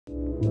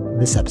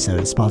This episode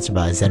is sponsored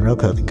by Zenro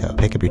Clothing Co.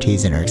 Pick up your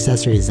tees and or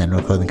accessories at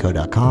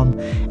zenroclothingco.com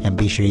and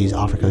be sure to use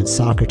offer code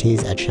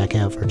Socrates at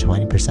checkout for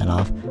 20%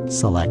 off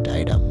select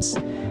items.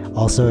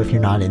 Also, if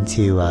you're not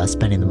into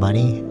spending the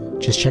money,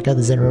 just check out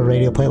the Zenro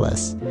radio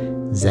playlist.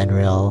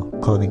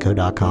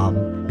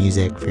 zenroclothingco.com,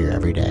 music for your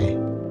everyday.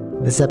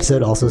 This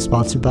episode also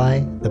sponsored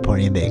by The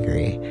Portian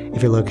Bakery.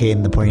 If you're located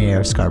in the Portian area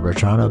of Scarborough,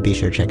 Toronto, be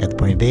sure to check out The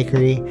Portian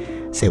Bakery,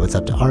 say what's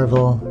up to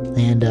Arville,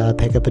 and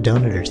pick up a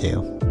donut or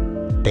two.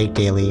 Baked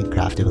daily,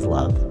 crafted with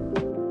love.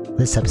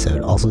 This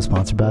episode also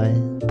sponsored by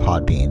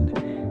Podbean.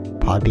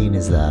 Podbean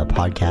is the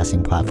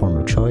podcasting platform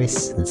of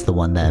choice. It's the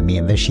one that me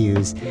and Vish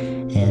use,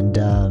 and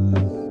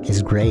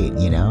is great,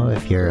 you know,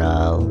 if you're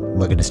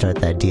looking to start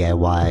that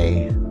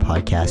DIY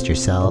podcast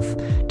yourself.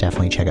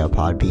 Definitely check out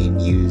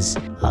Podbean. Use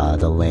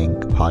the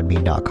link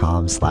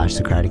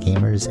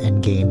podbean.com/SocraticGamers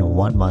and gain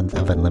 1 month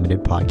of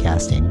unlimited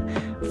podcasting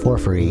for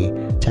free.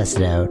 Test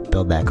it out,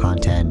 build that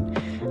content.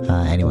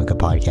 Anyone could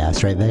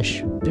podcast, right,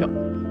 Vish? Yep.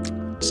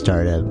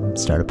 Start a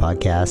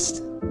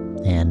podcast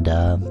and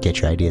get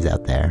your ideas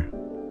out there.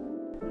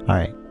 All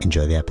right,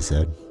 enjoy the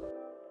episode.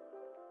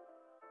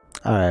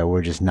 All right,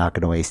 we're just not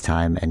going to waste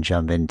time and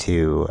jump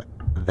into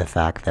the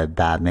fact that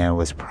Batman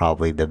was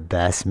probably the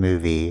best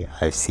movie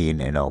I've seen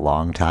in a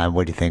long time.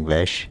 What do you think,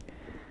 Vish?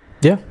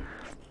 Yeah.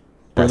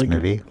 Best really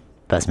movie? Good.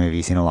 Best movie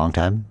you've seen in a long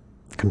time?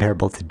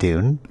 Comparable to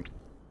Dune?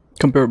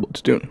 Comparable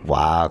to Dune.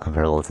 Wow,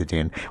 comparable to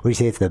Dune. Would you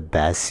say it's the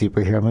best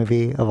superhero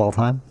movie of all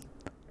time?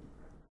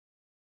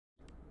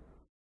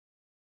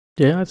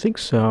 Yeah, I think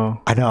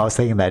so. I know, I was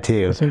thinking that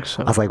too. I think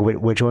so. I was like,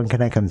 which one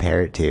can I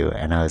compare it to?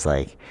 And I was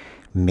like,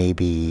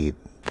 maybe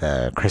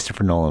the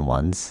Christopher Nolan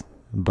ones,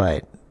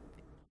 but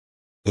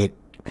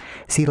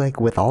see,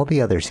 like with all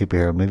the other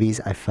superhero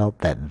movies, I felt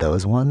that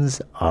those ones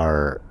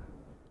are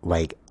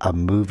like a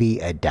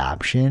movie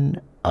adaptation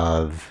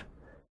of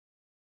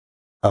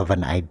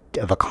a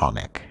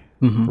comic,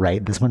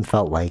 right? This one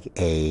felt like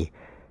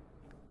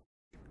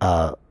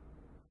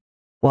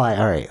all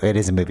right, it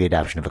is a movie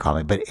adaptation of a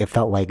comic, but it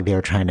felt like they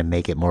were trying to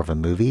make it more of a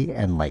movie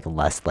and like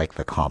less like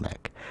the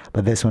comic.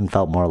 But this one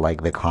felt more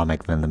like the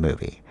comic than the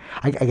movie.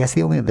 I guess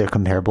the only other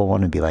comparable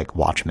one would be like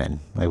Watchmen.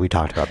 Like we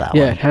talked about that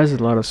one. Yeah, it has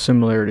a lot of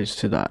similarities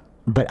to that.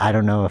 But I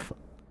don't know if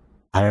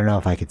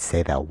I could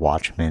say that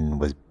Watchmen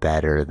was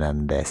better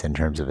than this in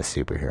terms of a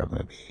superhero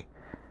movie.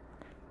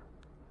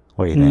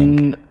 What do you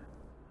think?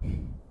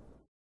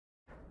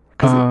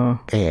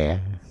 Yeah.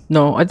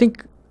 No, I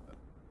think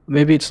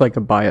maybe it's like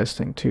a bias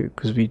thing too,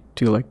 because we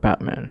do like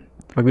Batman.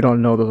 Like we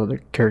don't know those other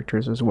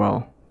characters as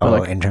well.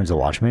 But like, in terms of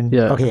Watchmen?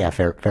 Yeah. Okay, yeah,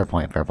 fair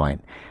point.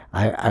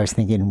 I was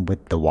thinking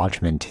with the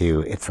Watchmen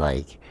too, it's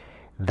like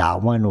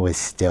that one was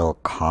still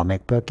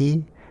comic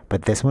booky,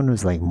 but this one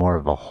was like more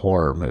of a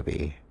horror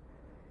movie.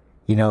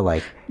 You know,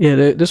 like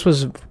this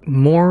was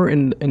more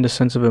in the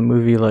sense of a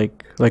movie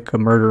like a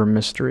murder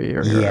mystery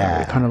or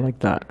kind of like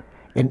that.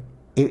 And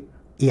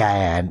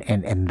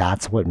and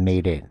that's what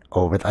made it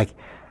over. Like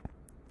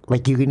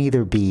you can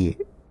either be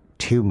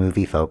too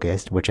movie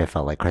focused, which I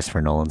felt like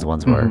Christopher Nolan's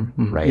ones were,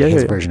 right? Yeah,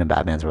 His version of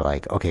Batman's were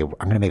like, okay, I'm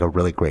gonna make a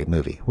really great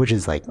movie, which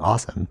is like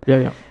awesome.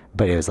 Yeah.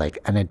 But it was like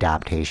an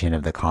adaptation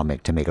of the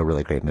comic to make a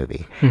really great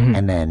movie.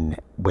 And then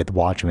with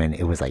Watchmen,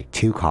 it was like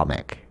too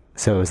comic.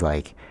 So it was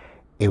like,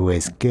 it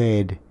was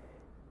good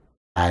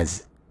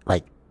as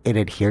like it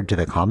adhered to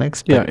the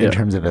comics, but in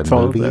terms of a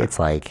movie, it's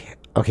like,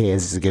 okay,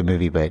 this is a good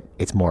movie, but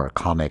it's more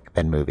comic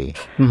than movie.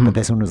 But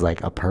this one was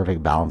like a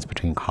perfect balance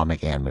between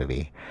comic and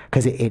movie,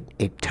 because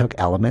it took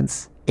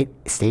elements, it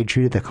stayed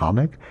true to the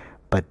comic,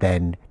 but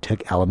then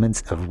took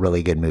elements of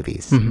really good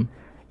movies.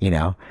 You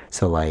know,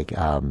 so like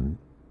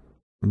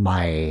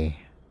my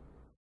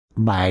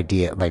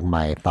idea, like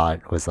my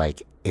thought was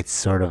like, it's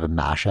sort of a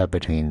mashup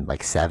between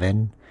like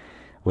Seven,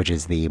 which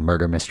is the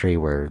murder mystery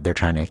where they're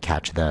trying to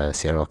catch the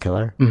serial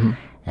killer,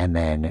 and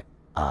then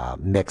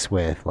mixed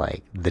with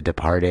like The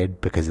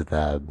Departed because of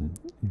the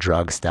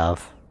drug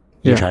stuff.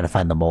 You're trying to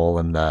find the mole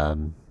in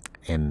the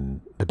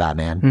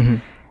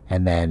Batman,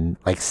 and then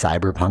like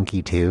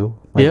cyberpunky too,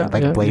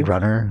 like Blade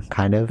Runner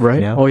kind of, right?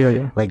 You know? Oh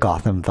yeah. Like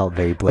Gotham felt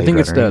very Blade Runner.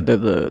 I think Runner.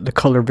 it's the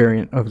color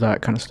variant of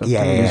that kind of stuff.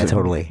 Yeah,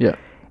 totally. Yeah,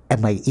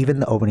 and like even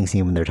the opening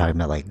scene when they're talking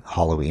about like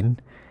Halloween.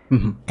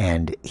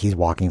 And he's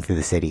walking through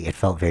the city. It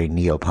felt very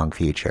neo-punk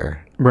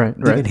future. Right.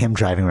 Even him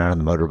driving around on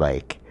the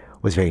motorbike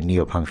was very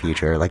neo-punk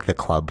future. Like the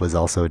club was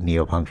also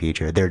neo-punk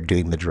future. They're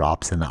doing the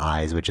drops in the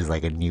eyes, which is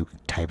like a new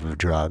type of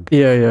drug.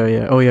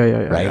 Yeah. Oh yeah.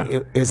 Right. Yeah.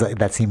 It was like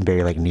that seemed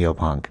very like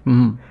neo-punk.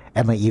 And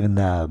like even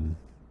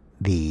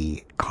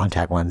the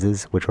contact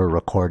lenses, which were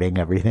recording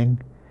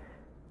everything.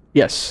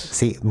 Yes.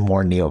 See,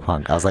 more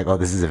neo-punk. I was like, oh,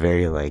 this is a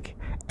very like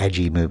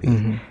edgy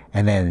movie.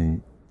 And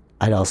then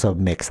I'd also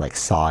mix like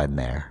Saw in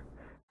there.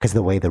 Because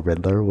the way the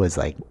Riddler was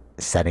like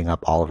setting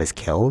up all of his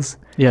kills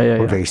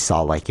were very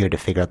Saw, like you had to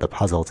figure out the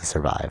puzzle to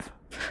survive.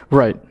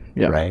 Right.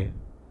 Yeah. Right.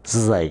 This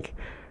is like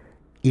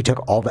you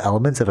took all the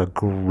elements of a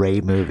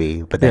great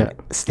movie, but then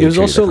stayed it was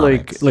true also to the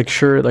comics. like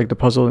sure, like the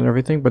puzzle and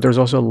everything, but there's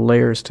also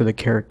layers to the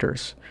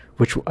characters,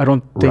 which I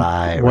don't think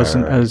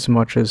wasn't as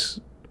much as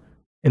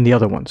in the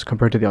other ones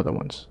compared to the other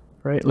ones,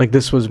 right? Like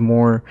this was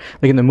more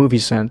like in the movie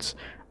sense,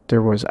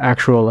 there was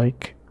actual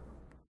like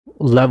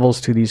levels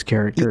to these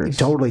characters.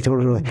 Totally.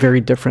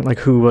 Very different. Like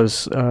who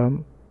was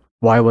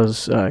why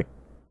was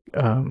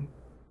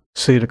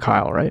Selena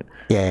Kyle, right?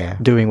 Yeah.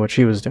 Doing what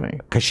she was doing.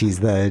 Because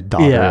she's the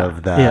daughter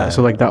of the... Yeah,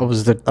 so like that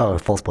was the... Oh,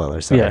 full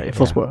spoilers, sorry. Yeah,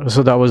 full spoiler.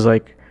 So that was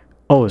like,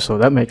 oh, so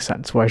that makes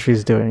sense why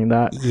she's doing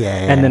that. Yeah.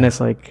 And then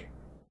it's like,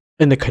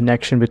 in the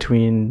connection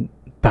between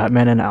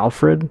Batman and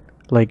Alfred,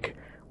 like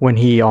when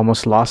he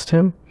almost lost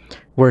him,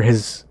 where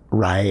his...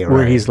 Right.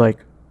 Where he's like,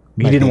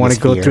 he didn't want to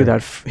go through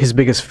that. His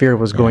biggest fear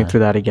was going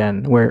through that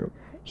again, where...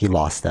 He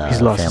lost a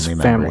his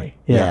family.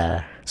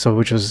 Yeah. So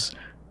which was...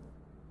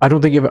 I don't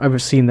think I've ever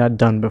seen that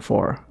done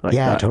before. Like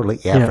yeah, that. totally.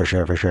 Yeah,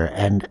 for sure.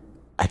 And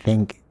I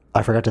think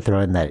I forgot to throw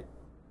in that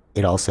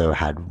it also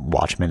had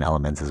Watchmen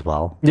elements as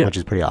well, which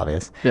is pretty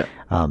obvious. Yeah.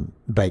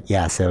 But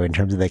yeah, so in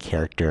terms of the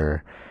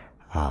character,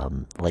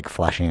 like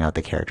fleshing out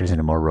the characters in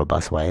a more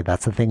robust way,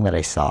 that's the thing that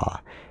I saw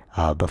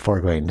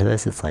before going into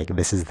this. It's like,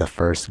 this is the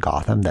first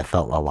Gotham that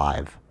felt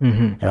alive.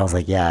 And I was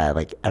like, yeah,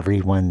 like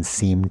everyone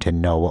seemed to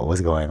know what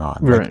was going on.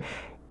 Right. Like,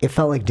 it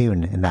felt like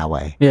Dune in that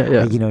way. Yeah.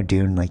 Like, you know,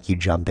 Dune, like you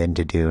jump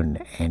into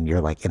Dune and you're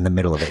like in the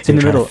middle of it. So in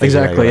the middle,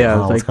 exactly. Yeah.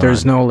 Like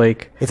there's no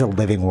like... It's a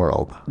living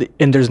world.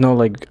 And there's no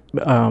like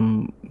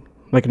an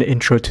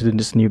intro to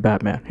this new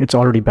Batman. It's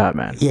already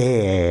Batman.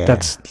 Yeah.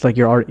 That's like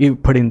you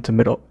put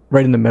into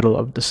right in the middle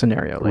of the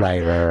scenario.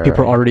 Like, right.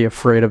 People are already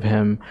afraid of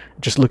him.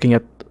 Just looking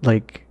at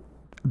like...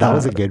 That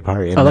was a good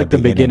part. I like the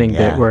beginning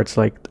bit where it's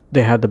like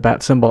they had the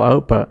bat symbol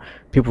out, but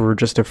people were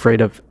just afraid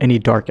of any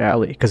dark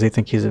alley because they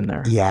think he's in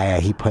there. Yeah,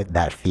 he put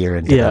that fear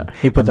into them.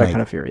 He put that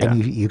kind of fear,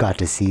 And you got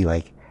to see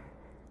like...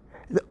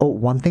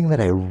 one thing that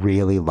I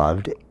really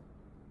loved,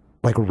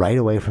 like right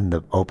away from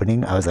the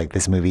opening, I was like,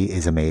 this movie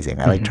is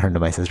amazing. I like turned to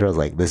my sister, I was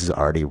like, this is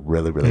already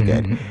really, really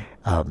good.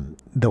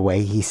 The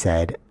way he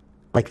said...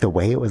 Like the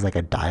way it was like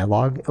a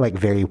dialogue, like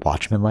very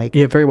Watchmen-like.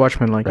 Yeah, very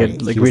Watchmen-like.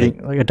 Right? Like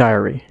reading like a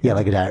diary. Yeah,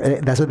 like a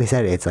diary. That's what they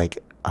said. It's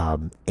like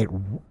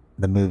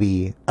the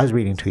movie. I was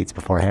reading tweets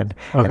beforehand,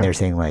 and they're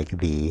saying like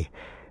the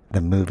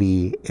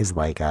movie is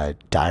like a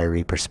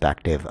diary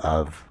perspective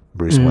of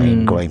Bruce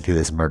Wayne going through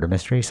this murder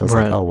mystery. So it's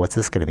like, oh, what's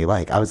this going to be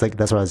like? I was like,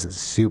 that's why I was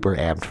super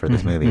amped for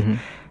this movie.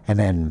 And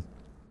then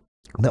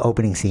the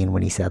opening scene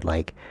when he said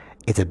like,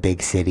 it's a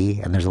big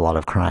city and there's a lot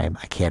of crime.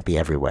 I can't be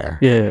everywhere.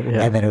 Yeah.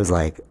 And then it was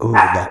like, ooh,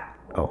 that.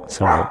 Oh,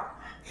 sorry.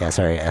 Yeah,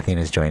 sorry.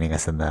 Athena's joining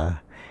us in the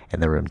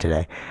room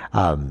today.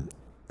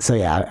 So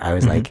yeah, I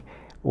was like,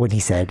 when he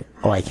said,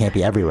 "Oh, I can't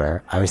be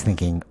everywhere," I was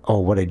thinking, "Oh,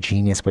 what a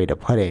genius way to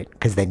put it,"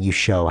 because then you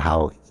show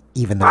how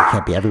even though he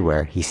can't be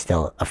everywhere, he's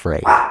still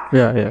afraid.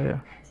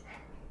 Yeah.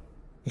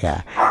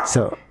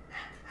 So,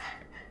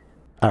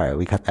 all right,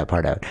 we cut that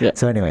part out. Yeah.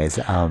 So, anyways,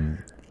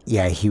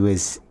 yeah, it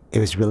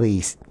was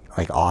really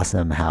like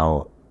awesome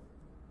how.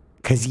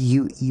 Because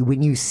you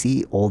when you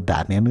see old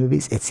Batman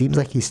movies, it seems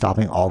like he's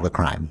stopping all the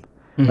crime.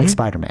 Like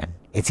Spider-Man.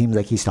 It seems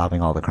like he's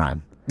stopping all the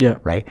crime. Yeah.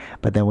 Right?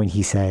 But then when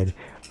he said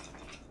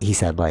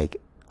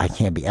like, I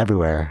can't be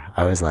everywhere,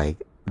 I was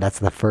like, that's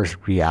the first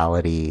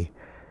reality,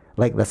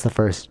 like that's the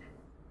first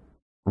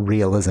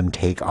realism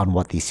take on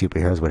what these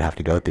superheroes would have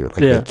to go through. Like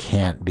they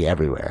can't be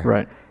everywhere.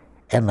 Right.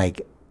 And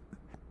like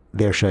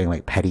they're showing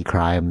like petty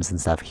crimes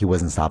and stuff. He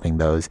wasn't stopping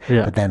those.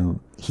 Yeah. But then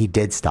he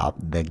did stop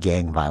the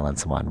gang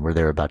violence one where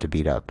they were about to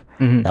beat up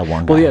that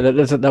one guy. Well, yeah,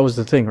 that was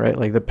the thing, right?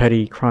 Like the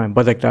petty crime.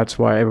 But like that's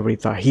why everybody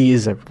thought he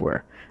is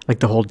everywhere.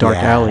 Like the whole dark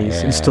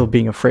alleys and still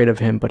being afraid of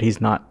him, but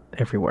he's not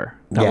everywhere.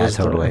 That was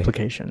totally the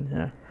implication.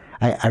 Yeah.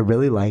 I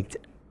really liked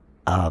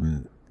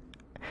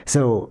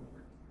so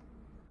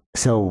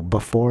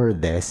before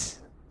this,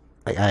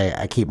 like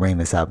I keep bringing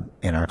this up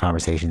in our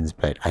conversations,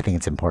 but I think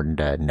it's important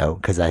to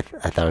note because I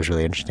thought it was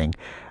really interesting.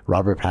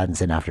 Robert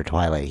Pattinson after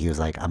Twilight, he was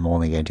like, I'm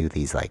only going to do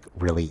these like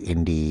really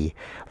indie,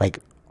 like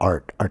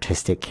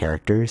artistic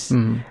characters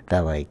that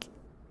like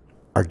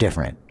are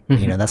different.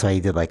 You know, that's why he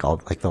did like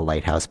all like the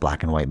Lighthouse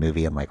black and white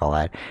movie and like all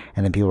that.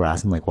 And then people were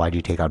asking like, why'd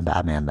you take on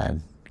Batman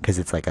then? Because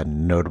it's like a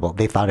notable,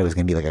 they thought it was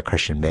going to be like a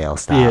Christian Bale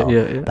style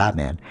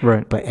Batman.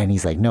 Right. And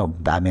he's like, no,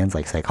 Batman's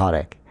like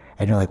psychotic.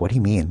 And you're like, what do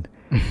you mean?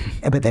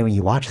 But then when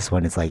you watch this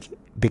one, it's like,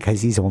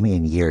 because he's only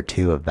in year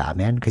 2 of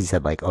Batman, because he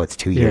said like, oh, it's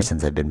 2 years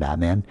since I've been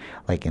Batman,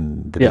 like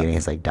in the beginning of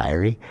his like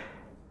diary.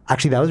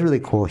 Actually, that was really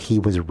cool. He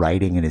was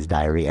writing in his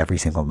diary every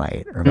single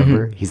night.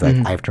 Remember? He's like,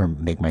 I have to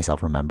make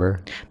myself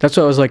remember. That's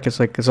what I was like. It's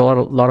like, it's a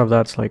lot of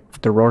that's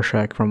like the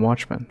Rorschach from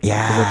Watchmen.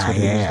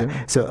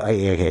 Yeah. So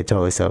okay,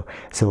 totally. So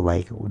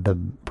like the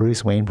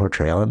Bruce Wayne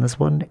portrayal in this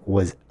one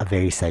was a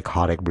very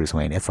psychotic Bruce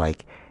Wayne. It's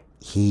like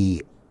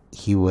he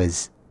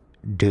was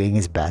doing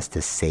his best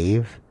to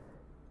save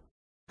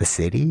the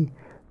city,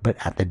 but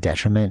at the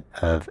detriment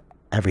of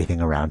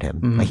everything around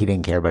him. Like he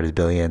didn't care about his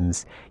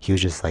billions. He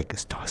was just like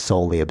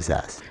solely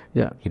obsessed.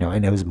 Yeah. You know,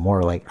 and it was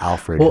more like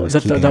Alfred. Well, who was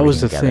that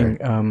was the together.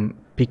 thing.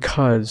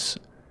 Because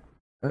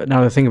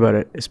now the thing about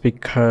it is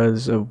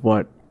because of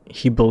what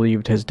he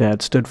believed his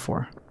dad stood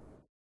for.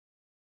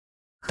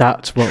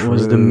 That's what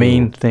was the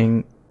main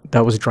thing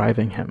that was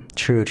driving him.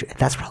 True.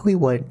 That's probably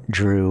what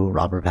drew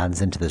Robert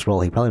Pattinson to this role.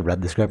 He probably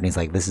read the script and he's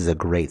like, this is a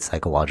great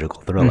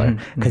psychological thriller.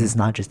 Because it's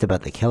not just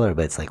about the killer,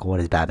 but it's like, what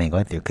is Batman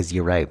going through? Because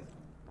you're right.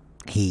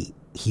 He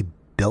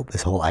built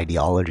this whole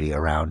ideology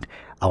around,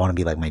 I want to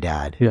be like my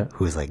dad,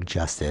 who is like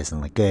justice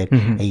and like good.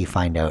 And you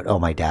find out, oh,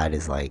 my dad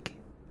is like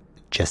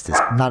justice,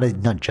 not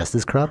just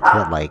as corrupt,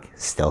 but like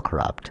still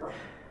corrupt,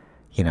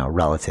 you know,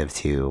 relative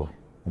to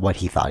what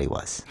he thought he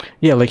was.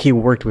 Yeah, like he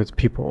worked with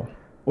people,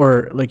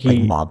 or like he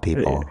like mob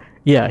people.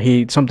 Yeah,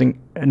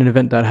 an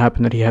event that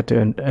happened that he had to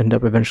end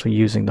up eventually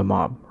using the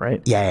mob,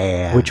 right?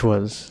 Yeah. Which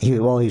was he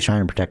was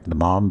trying to protect the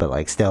mom, but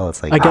like still,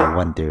 it's like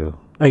went through.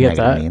 I get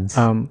that. Means.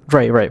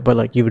 Right. But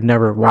like you would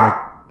never want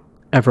to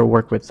ever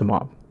work with the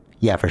mob.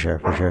 Yeah, for sure.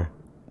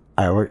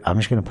 All right, I'm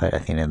just gonna put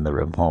Athena in the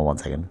room. Hold on 1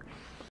 second.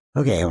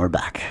 Okay, and we're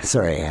back.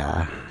 Sorry,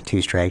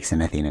 2 strikes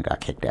and Athena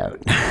got kicked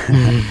out.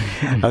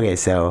 Okay,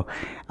 so,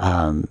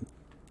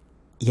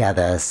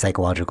 the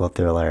psychological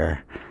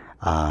thriller.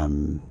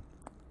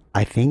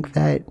 I think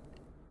that,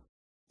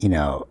 you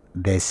know,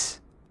 this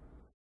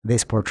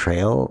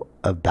portrayal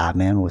of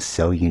Batman was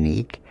so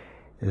unique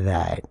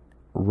that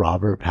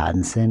Robert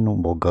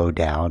Pattinson will go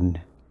down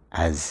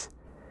as,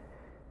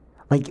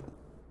 like,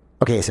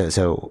 okay,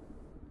 so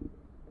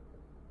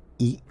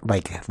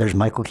like there's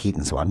Michael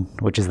Keaton's one,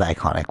 which is the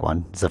iconic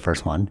one. It's the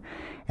first one.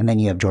 And then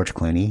you have George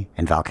Clooney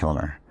and Val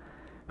Kilmer.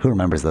 Who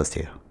remembers those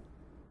two?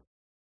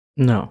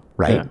 No.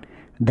 Right? Yeah.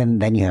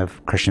 Then you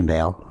have Christian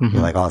Bale.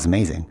 You're like, oh, it's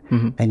amazing.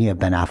 Then you have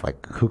Ben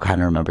Affleck. Who kind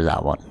of remembers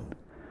that one?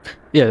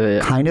 Yeah.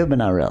 Kind of, but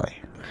not really.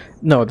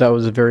 No, that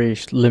was a very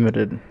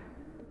limited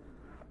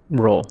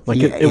role. Like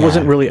it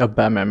wasn't really a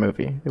Batman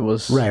movie. It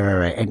was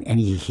right. And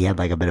he had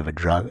like a bit of a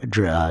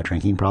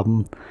drinking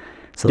problem.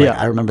 So like,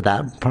 I remember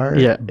that part.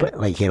 Yeah. But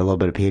like he had a little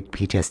bit of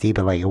PTSD,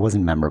 but like it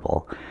wasn't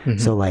memorable.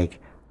 So like,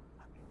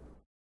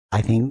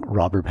 I think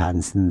Robert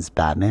Pattinson's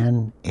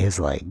Batman is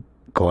like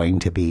going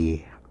to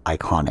be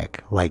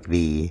iconic. Like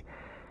it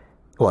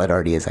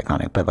already is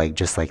iconic, but like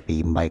just like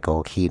the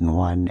Michael Keaton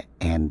one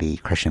and the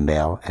Christian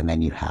Bale, and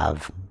then you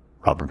have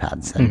Robert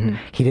Pattinson.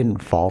 He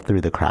didn't fall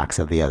through the cracks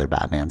of the other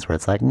Batmans where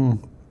it's like,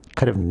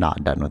 could have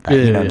not done with that.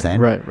 You know what I'm saying?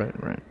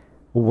 Right.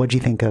 What'd you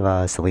think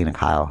of Selena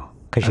Kyle?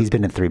 Because she's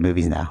been in 3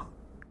 movies now.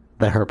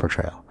 Her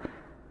portrayal.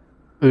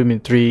 I mean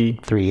 3?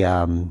 3,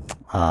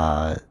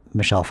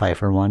 Michelle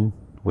Pfeiffer one,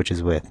 which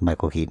is with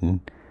Michael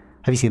Keaton.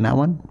 Have you seen that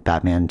one?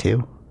 Batman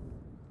 2?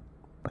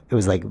 It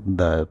was like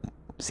the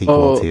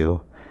sequel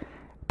to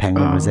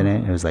Penguin was in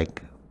it. It was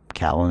like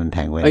Catwoman,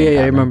 Penguin. Oh,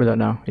 yeah, I remember that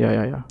now.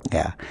 Yeah.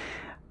 Yeah.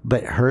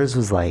 But hers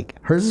was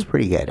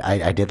pretty good.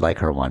 I did like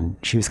her one.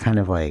 She was kind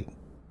of like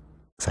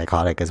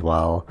psychotic as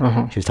well.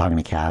 She was talking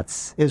to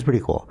cats. It was pretty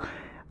cool.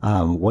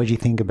 What did you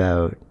think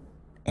about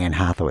Anne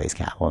Hathaway's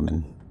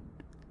Catwoman?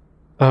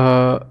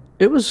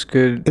 It was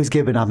good. It was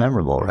good, but not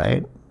memorable,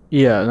 right?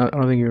 Yeah, I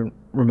don't think you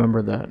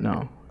remember that,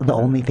 no. The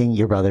only thing,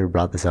 your brother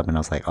brought this up, and I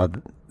was like, oh,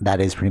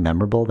 that is pretty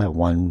memorable. That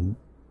one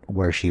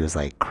where she was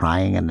like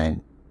crying, and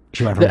then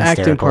she went from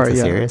hysterical to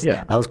serious.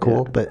 Yeah, that was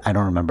cool, but I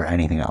don't remember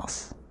anything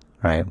else,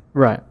 right?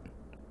 Right.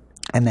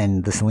 And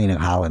then the Selena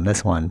Kyle in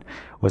this one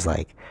was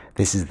like,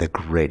 this is the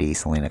gritty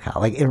Selena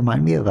Kyle. Like, it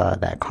reminded me of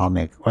that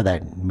comic or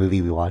that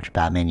movie we watched,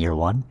 Batman Year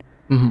One.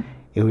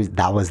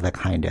 That was the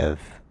kind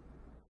of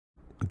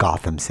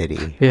Gotham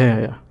City.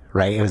 Yeah.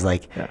 Right? It was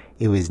like,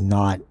 it was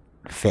not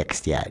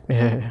fixed yet.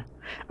 Yeah.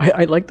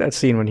 I like that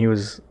scene when he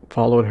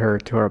followed her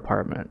to her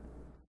apartment.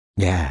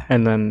 Yeah.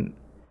 And then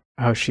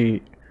how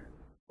she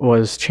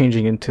was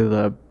changing into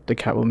the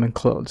Catwoman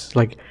clothes.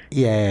 Like,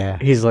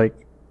 he's like,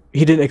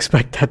 he didn't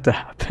expect that to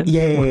happen.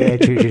 Yeah,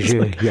 true.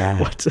 Like, yeah.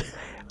 What?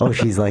 Oh,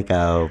 she's like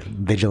a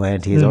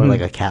vigilante or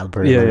like a cat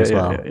burglar as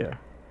well. Yeah.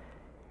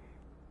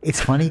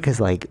 It's funny because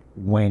like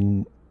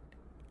even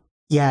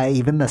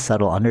the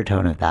subtle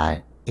undertone of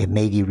that, it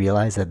made you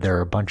realize that there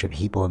are a bunch of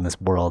people in this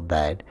world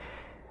that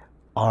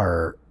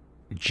are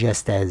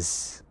just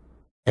as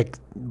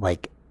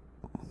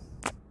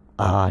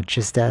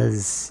just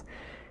as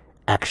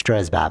extra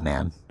as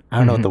Batman. I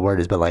don't know what the word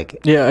is, but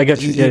like, I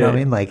get you. You know what I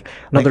mean? Like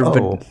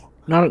another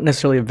not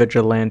necessarily a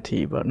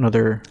vigilante, but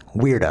another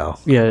weirdo.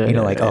 Yeah.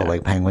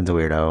 Like Penguin's a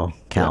weirdo,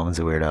 Catwoman's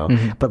a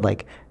weirdo, but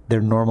like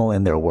they're normal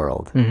in their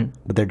world,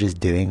 but they're just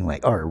doing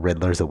like, or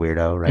Riddler's a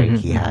weirdo, right?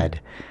 He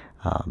had,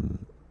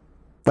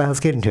 but let's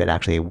get into it.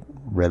 Actually,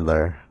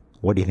 Riddler.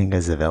 What do you think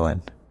is the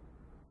villain?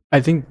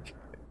 I think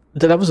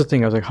that was the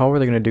thing. I was like, how are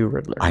they going to do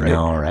Riddler? I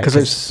know, right?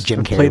 Because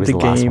Jim Carrey was the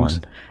last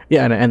one.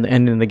 Yeah, and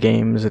in the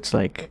games, it's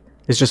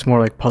just more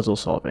like puzzle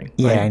solving.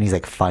 Yeah, and he's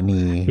like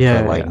funny,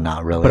 but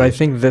not really. But I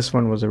think this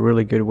one was a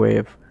really good way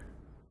of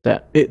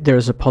that.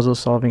 There's a puzzle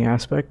solving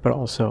aspect, but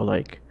also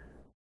like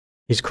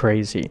he's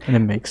crazy, and it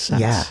makes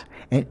sense.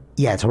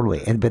 Yeah,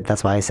 totally. But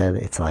that's why I said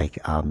it's like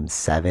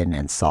Seven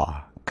and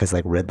Saw, because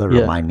like Riddler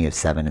remind me of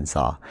Seven and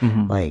Saw.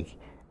 Like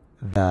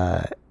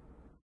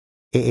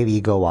if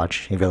you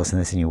listen to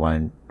this and you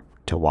want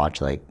to watch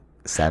like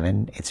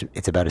Seven,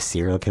 it's about a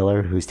serial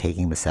killer who's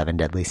taking the 7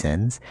 deadly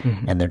sins,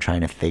 and they're trying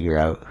to figure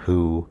out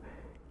who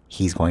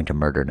he's going to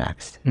murder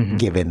next,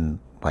 given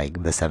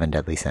like the 7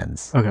 Deadly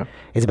Sins. Okay.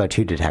 It's about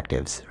 2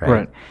 detectives, right?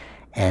 Right.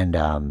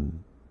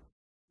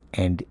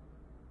 And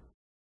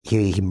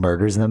he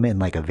murders them in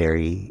like a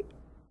very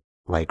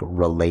like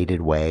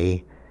related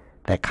way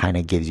that kind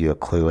of gives you a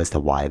clue as to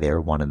why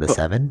they're one of the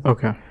 7.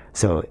 Okay.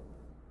 So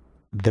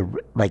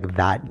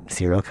that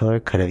serial killer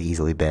could have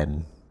easily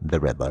been the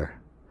Riddler.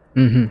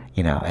 You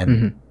know,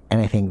 and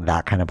I think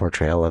that kind of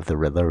portrayal of the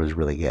Riddler was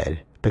really good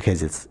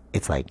because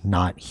it's like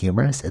not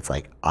humorous. It's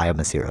like, I am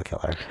a serial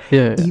killer.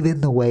 Yeah.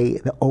 Even the way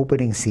the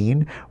opening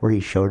scene where he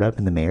showed up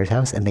in the mayor's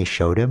house and they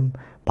showed him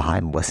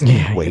behind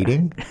listening,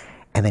 waiting,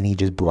 and then he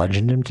just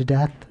bludgeoned him to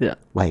death. Yeah.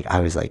 Like,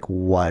 I was like,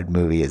 what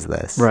movie is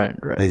this? Right.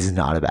 This is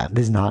not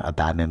a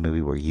Batman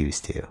movie we're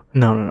used to.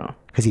 No.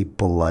 Because he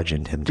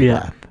bludgeoned him to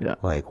death. Yeah.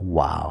 Like,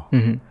 wow.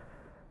 So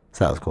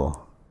that was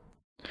cool.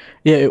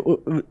 Yeah,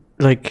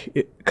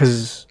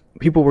 because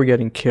people were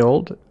getting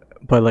killed,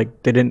 but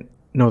like they didn't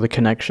know the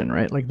connection,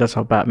 right? Like that's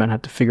how Batman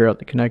had to figure out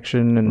the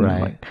connection and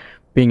like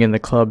being in the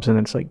clubs, and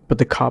it's like, but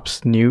the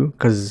cops knew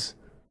because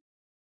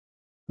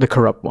the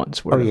corrupt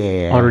ones were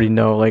already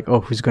know like,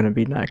 oh, who's gonna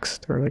be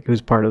next, or like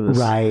who's part of this.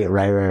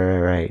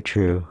 Right.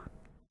 True.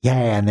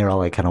 Yeah, and they're all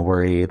like kind of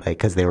worried, like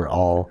because they were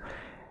all.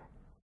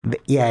 They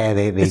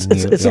It's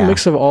knew. It's a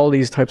mix of all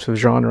these types of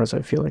genres.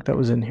 I feel like that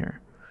was in here.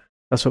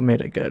 That's what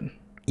made it good.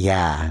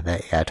 Yeah,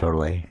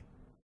 totally.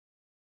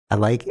 I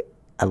like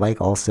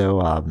also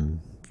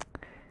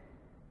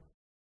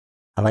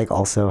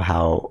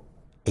how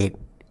it,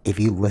 if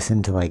you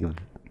listen to like,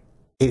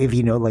 if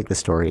you know like the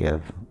story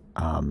of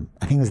I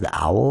think it was the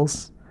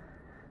Owls,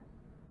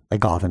 like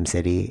Gotham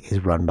City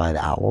is run by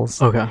the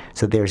Owls. Okay.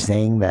 So they're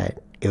saying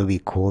that it would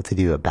be cool to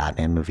do a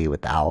Batman movie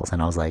with the Owls,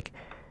 and I was like,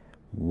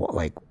 what,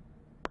 like,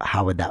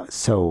 how would that?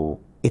 So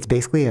it's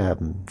basically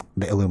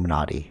the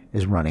Illuminati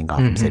is running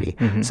Gotham City.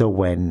 So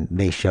when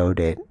they showed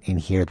it in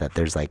here that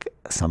there's like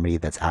somebody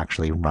that's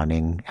actually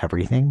running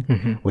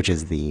everything, which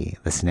is the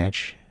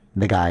snitch,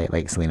 the guy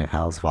like Selena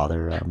Kyle's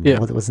father.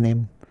 What was his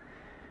name?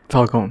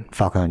 Falcone.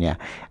 Yeah.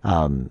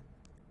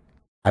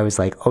 I was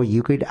like, oh,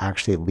 you could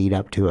actually lead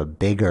up to a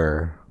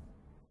bigger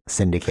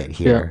syndicate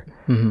here,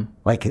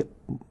 like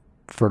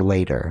for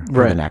later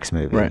for the next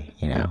movie.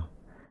 You know.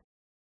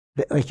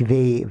 Like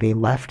they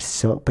left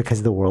so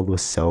because the world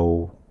was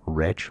so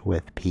rich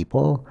with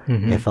people,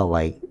 it felt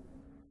like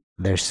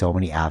there's so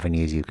many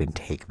avenues you can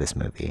take this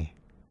movie.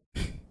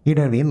 You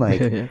know what I mean?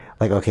 Like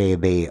like okay,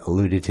 they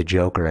alluded to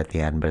Joker at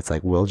the end, but it's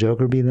like, will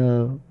Joker be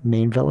the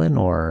main villain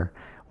or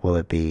will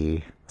it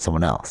be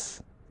someone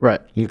else? Right.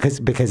 Because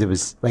it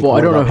was like, well,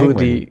 I don't know who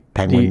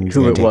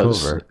who it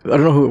was. Over. I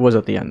don't know who it was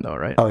at the end though,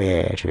 right? Oh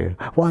yeah, true.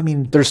 Well, I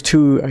mean, there's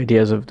 2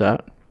 ideas of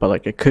that, but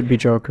like it could be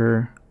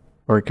Joker.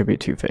 Or it could be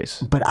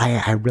Two-Face. But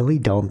I really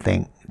don't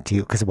think,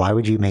 because why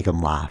would you make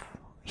him laugh?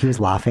 He was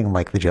laughing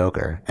like the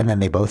Joker, and then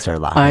they both started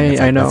laughing.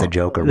 I know. That's a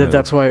Joker move.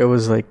 That's why it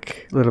was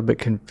like a little bit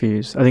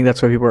confused. I think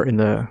that's why people are in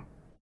the,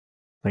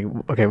 like,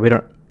 okay, we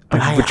don't,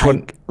 like, which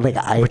one?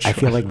 I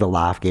feel like the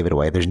laugh gave it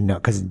away. There's no,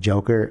 because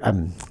Joker,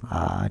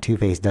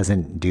 Two-Face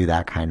doesn't do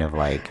that kind of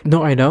like.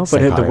 No, I know,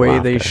 but the way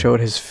they showed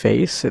his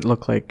face, it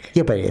looked like.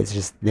 Yeah, but it's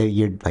just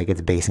you're like,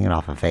 it's basing it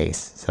off a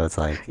face, so it's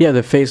like. Yeah,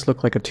 the face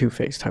looked like a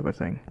Two-Face type of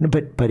thing. No,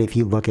 but if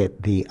you look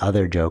at the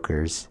other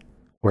Jokers,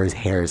 where his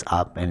hair is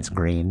up and it's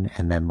green,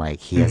 and then like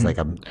he has like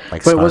a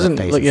like. But it wasn't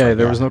like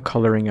there was no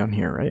coloring on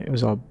here, right? It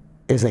was all.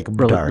 It was like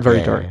dark,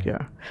 very dark,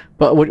 yeah.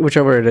 But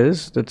whichever it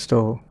is, it's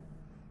still.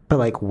 But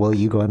like, will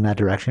you go in that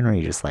direction, or are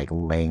you just like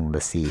laying the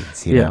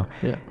seeds? You know?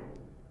 Yeah.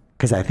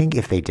 Because I think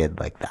if they did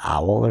like the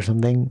Owl or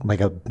something,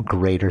 like a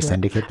greater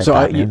syndicate. That so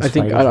I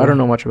think I don't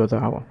know much about the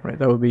Owl, right?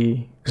 That would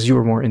be because you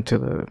were more into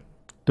the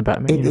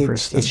Batman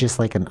universe. It's just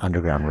like an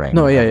underground ring.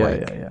 No,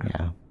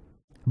 yeah.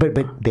 But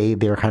they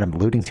were kind of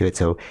alluding to it,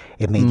 so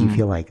it made you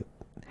feel like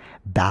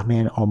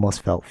Batman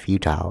almost felt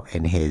futile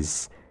in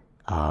his.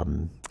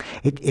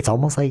 It's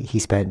almost like he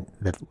spent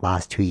the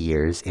last 2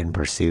 years in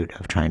pursuit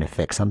of trying to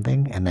fix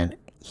something, and then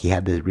he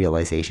had the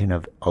realization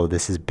of, oh,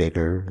 this is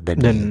bigger than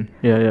me.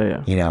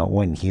 Yeah. You know,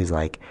 when he was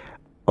like,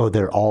 oh,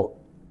 they're all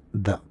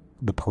the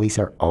police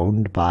are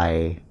owned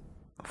by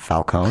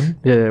Falcone.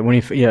 Yeah.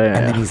 When he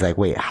and then he's like,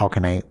 wait, how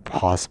can I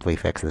possibly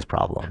fix this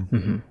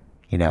problem?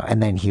 You know,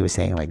 and then he was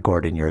saying like,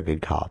 Gordon, you're a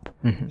good cop.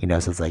 You know,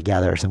 so it's like,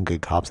 yeah, there are some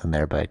good cops in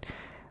there, but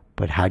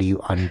how do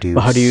you undo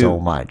so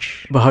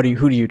much? But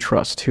who do you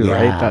trust too,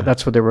 right?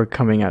 That's what they were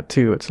coming at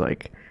too. It's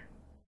like,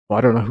 well,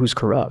 I don't know who's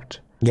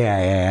corrupt.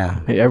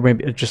 Yeah.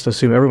 Everybody just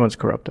assume everyone's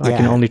corrupt. I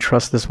can only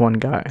trust this one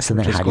guy. So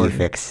then how do you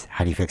fix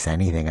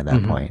anything at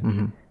that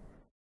point?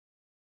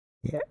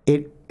 Yeah,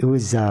 it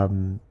was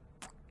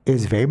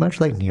very much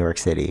like New York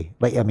City.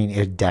 Like, I mean,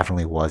 it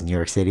definitely was New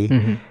York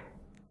City.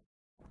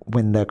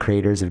 When the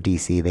creators of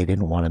DC, they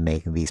didn't want to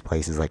make these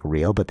places like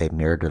real, but they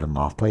mirrored them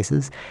off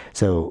places.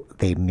 So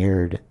they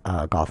mirrored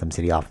Gotham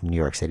City off New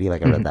York City.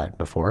 Like I read that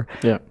before.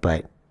 Yeah.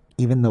 But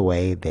even the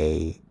way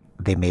they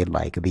made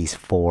like these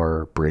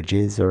 4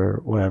 bridges or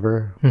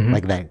whatever,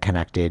 like that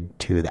connected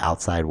to the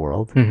outside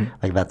world.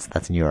 Like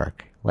that's New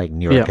York. Like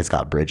New York has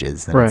got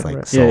bridges. And it's like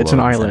it's an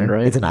island,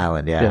 right? It's an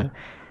island,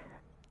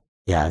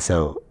 yeah.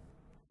 So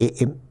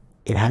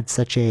it had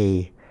such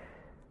a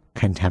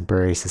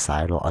contemporary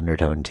societal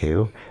undertone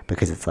too,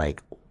 because it's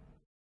like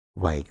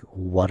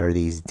what are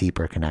these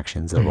deeper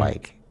connections of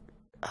like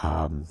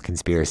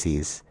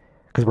conspiracies,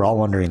 because we're all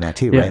wondering that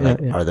too, right? Like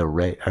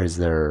is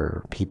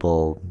there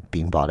people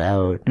being bought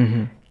out,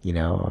 you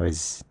know, or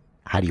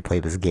how do you play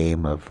this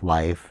game of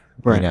life,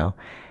 you know?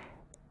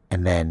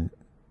 And then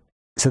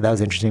so that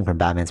was interesting from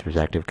Batman's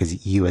perspective,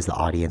 because you as the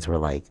audience were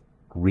like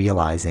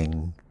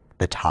realizing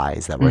the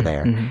ties that were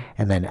there.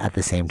 And then at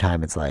the same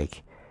time it's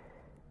like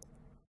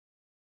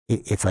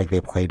it's like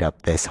they played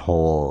up this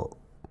whole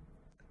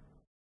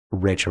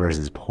rich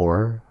versus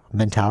poor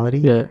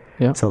mentality.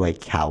 So like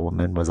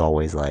Catwoman was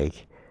always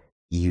like,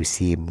 you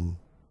seem,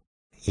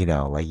 you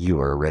know, like you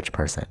were a rich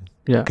person,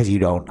 because you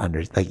don't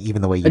like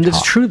even the way you and talk.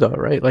 It's true though,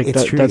 right? Like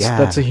it's true,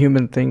 that's a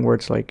human thing where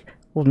it's like,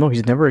 well, no,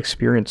 he's never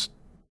experienced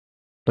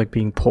like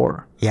being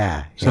poor,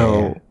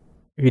 so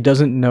he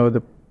doesn't know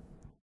the,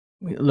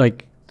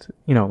 like,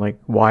 you know, like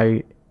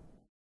why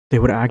they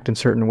would act in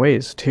certain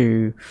ways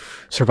to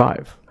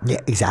survive.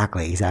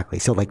 Exactly.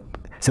 So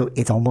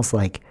it's almost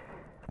like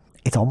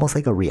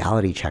a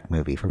reality check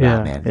movie for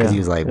Batman, because he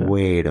was like,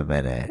 wait a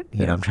minute,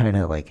 you know, I'm trying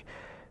to like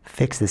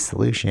fix this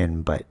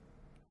solution, but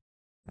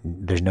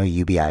there's no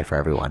UBI for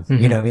everyone.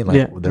 You know what I mean?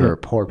 Like there are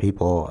poor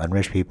people and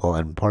rich people,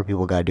 and poor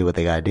people gotta do what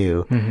they gotta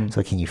do.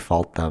 So can you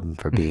fault them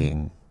for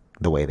being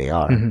the way they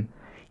are?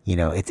 You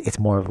know, it's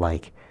more of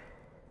like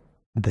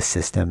the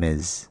system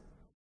is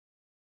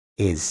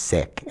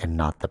sick and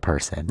not the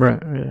person,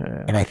 right?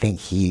 And I think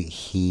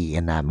he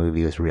in that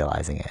movie was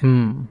realizing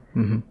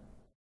it.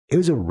 It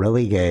was a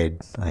really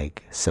good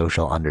like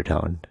social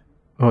undertone.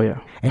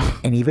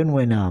 And even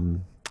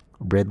when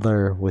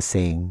Riddler was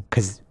saying,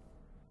 because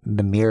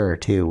the mirror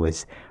too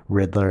was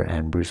Riddler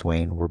and Bruce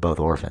Wayne were both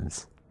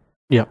orphans,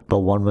 but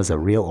one was a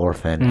real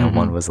orphan and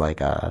one was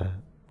like a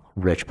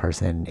rich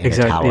person in a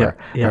tower.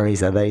 Or he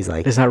said that, he's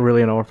like, it's not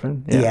really an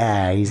orphan.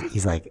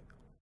 He's like,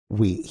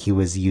 he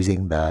was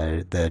using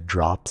the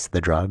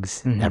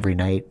drugs every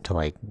night to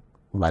like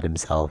let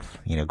himself,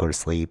 you know, go to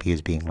sleep. He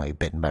was being like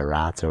bitten by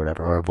rats or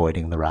whatever, or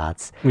avoiding the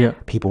rats.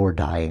 People were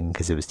dying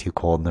because it was too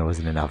cold and there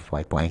wasn't enough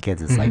like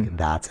blankets. It's like,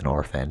 that's an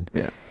orphan.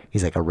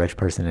 He's like, a rich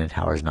person in a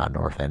tower is not an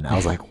orphan. I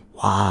was like,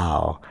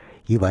 wow,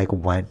 you like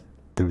went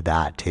through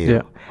that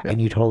too,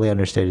 and you totally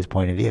understood his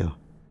point of view,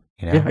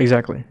 you know?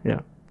 Exactly.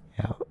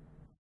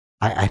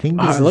 I think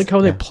I like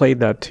how they played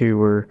that too,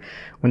 where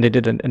when they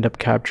didn't end up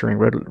capturing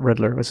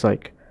Riddler, it was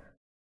like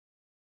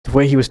the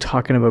way he was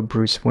talking about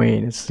Bruce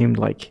Wayne, it seemed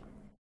like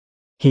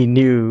he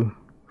knew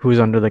who was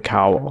under the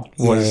cowl.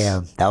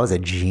 That was a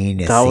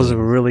genius That scene. was a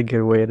really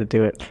good way to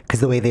do it.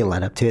 Because the way they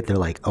led up to it, they're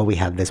like, oh, we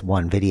have this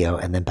one video,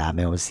 and then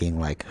Batman was seeing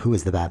like, who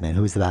is the Batman?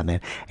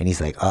 And he's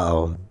like,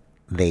 oh,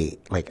 they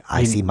like,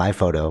 I see my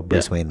photo,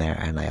 Bruce Wayne there,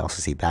 and I also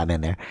see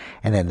Batman there.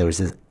 And then there was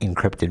this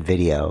encrypted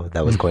video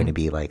that was going to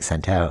be like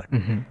sent out.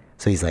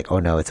 So he's like, oh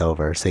no, it's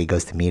over. So he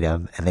goes to meet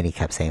him, and then he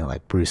kept saying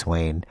like, Bruce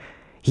Wayne.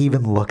 He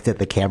even looked at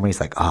the camera.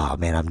 He's like, oh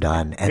man, I'm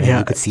done. And then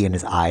you could see in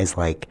his eyes,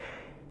 like,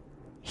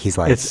 he's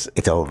like,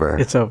 it's over.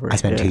 It's over. I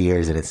spent 2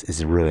 years and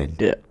it's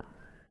ruined.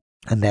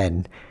 And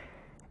then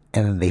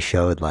they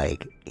showed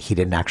like he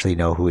didn't actually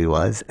know who he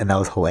was, and that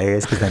was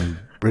hilarious, because then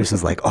Bruce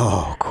was like,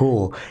 oh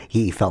cool.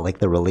 He felt like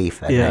the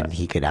relief, and then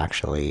he could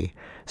actually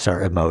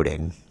start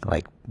emoting,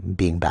 like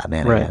being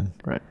Batman again.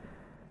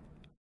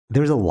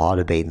 There was a lot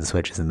of bait and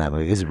switches in that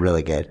movie. It was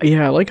really good.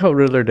 I like how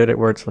Riddler did it,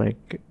 where it's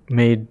like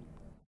made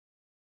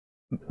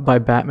by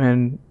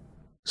Batman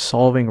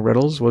solving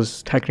riddles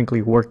was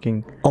technically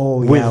working.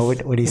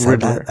 When he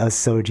said that was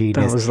so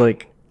genius. That was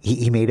like,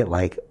 he made it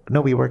like,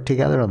 no, we worked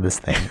together on this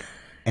thing.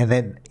 And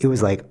then it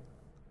was like,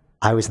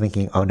 I was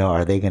thinking, oh no,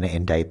 are they going to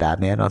indict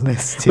Batman on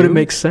this too? But it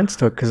makes sense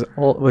though, because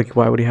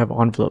why would he have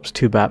envelopes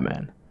to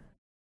Batman?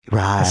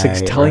 It's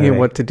like telling him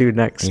what to do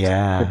next,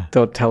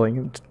 without telling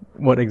him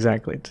what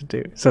exactly to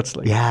do. So it's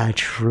like,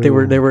 true.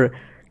 They were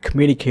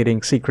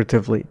communicating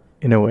secretively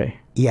in a way.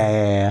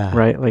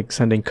 Right, like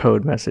sending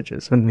code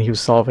messages, and he was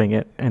solving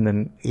it, and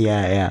then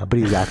but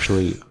he was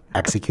actually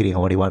executing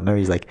on what he wanted. Remember,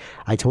 he's like,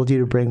 I told you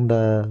to bring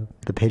the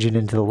pigeon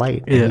into the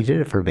light, and you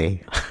did it for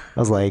me. I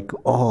was like,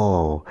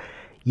 oh,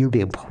 you're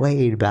being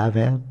played,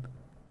 Batman.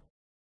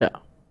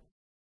 That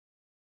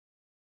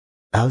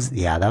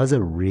was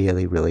a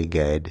really, really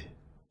good,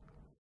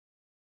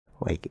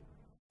 like,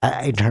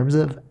 in terms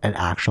of an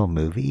actual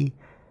movie,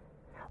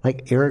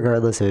 like,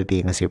 irregardless of it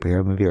being a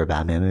superhero movie or a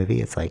Batman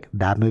movie, it's like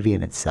that movie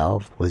in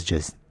itself was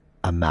just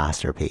a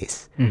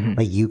masterpiece.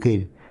 Like, you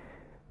could,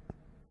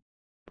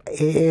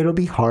 it'll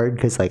be hard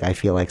because like I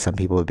feel like some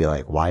people would be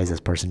like, why is this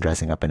person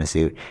dressing up in a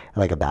suit,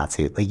 like a bat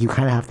suit? Like, you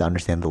kind of have to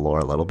understand the lore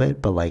a little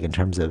bit, but like in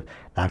terms of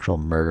the actual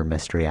murder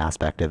mystery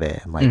aspect of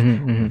it and like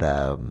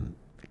the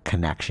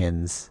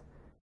connections,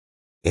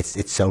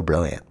 it's so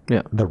brilliant.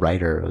 The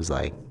writer was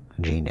like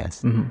a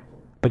genius.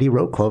 But he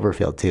wrote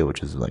Cloverfield too,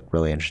 which was like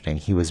really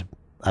interesting.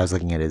 I was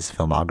looking at his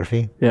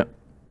filmography.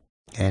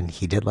 And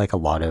he did like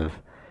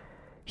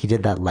he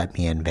did that Let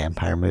Me In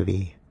vampire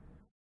movie.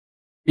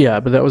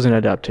 But that was an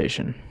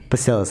adaptation. But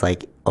still, it's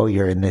like, oh,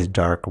 you're in this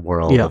dark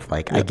world of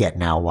like, I get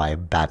now why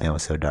Batman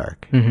was so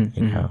dark. You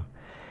know,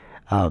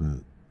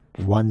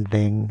 one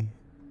thing.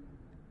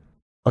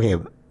 Okay,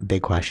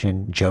 big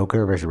question: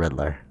 Joker versus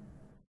Riddler.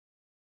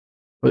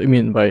 What do you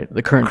mean by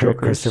the current Joker?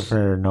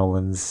 Christopher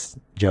Nolan's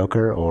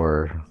Joker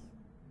or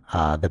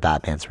the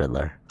Batman's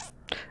Riddler?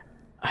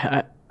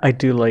 I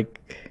do like.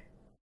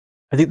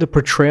 I think the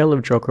portrayal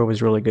of Joker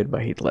was really good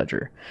by Heath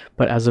Ledger,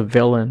 but as a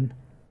villain,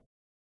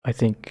 I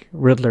think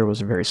Riddler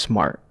was very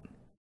smart.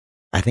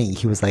 I think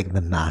he was like the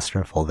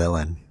masterful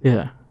villain.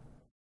 Yeah.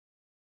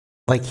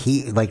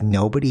 Like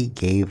nobody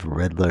gave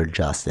Riddler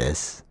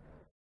justice.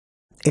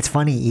 It's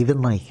funny,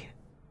 even like,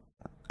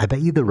 I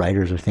bet you the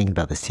writers are thinking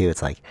about this too.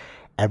 It's like,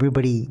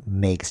 everybody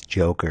makes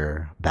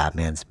Joker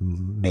Batman's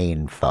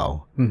main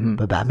foe,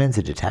 but Batman's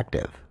a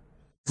detective.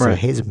 So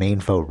his main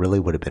foe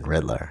really would have been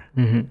Riddler.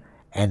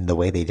 And the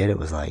way they did it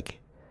was like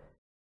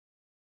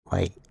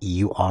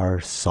you are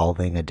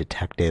solving a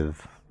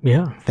detective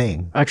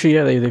thing. Actually,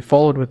 yeah, they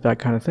followed with that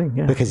kind of thing.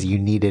 Yeah. Because you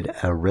needed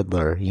a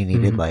Riddler, you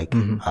needed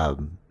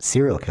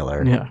serial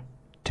killer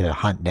to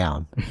hunt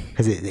down.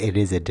 Because it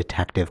is a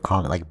detective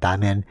comic. Like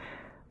Batman,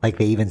 like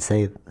they even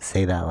say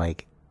that,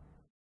 like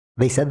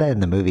they said that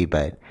in the movie,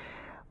 but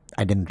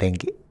I didn't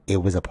think it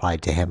was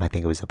applied to him. I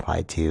think it was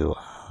applied to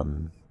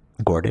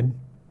Gordon,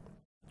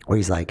 where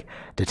he's like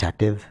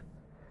detective.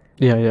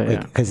 Yeah.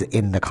 Because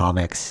in the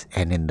comics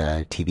and in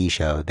the TV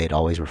show, they'd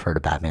always refer to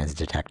Batman as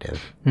detective,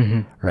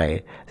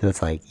 right? So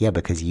it's like, yeah,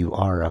 because you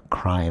are a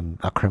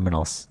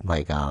criminal,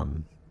 like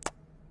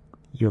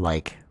you're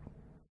like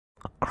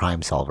a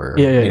crime solver.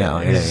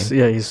 Yeah.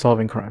 He's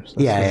solving crimes.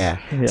 Yeah.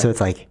 So it's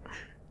like,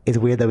 it's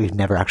weird that we've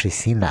never actually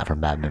seen that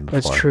from Batman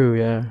before. That's true.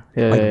 Yeah.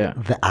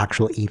 The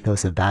actual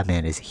ethos of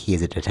Batman is he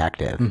is a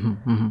detective,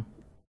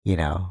 you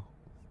know,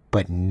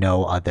 but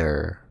no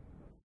other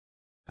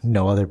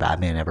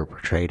Batman ever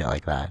portrayed it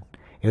like that.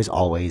 It was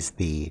always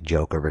the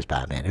Joker versus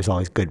Batman. It was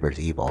always good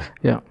versus evil.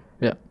 Yeah.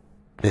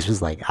 This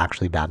was like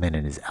actually Batman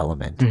in his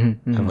element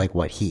of like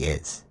what he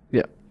is.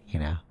 Yeah. You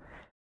know?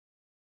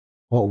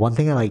 Well, one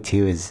thing I like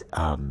too is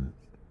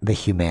the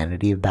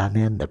humanity of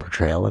Batman, the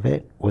portrayal of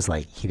it was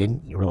like he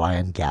didn't rely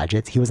on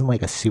gadgets. He wasn't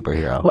like a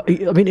superhero. Well,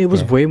 I mean, it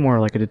was way more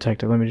like a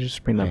detective. Let me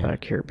just bring that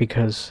back here,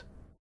 because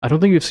I don't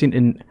think you've seen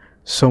in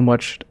so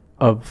much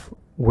of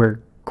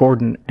where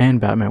Gordon and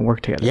Batman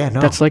work together. Yeah,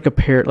 no. That's like a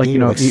pair, like,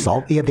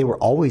 they were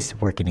always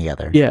working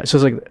together. Yeah, so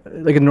it's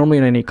like normally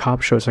in any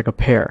cop show, it's like a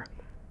pair.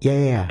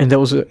 Yeah. And that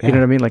was, you know what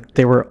I mean? Like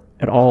they were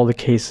at all the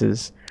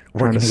cases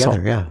working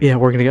together, Yeah,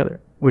 working together,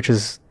 which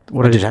is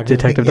what a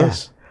detective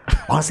does.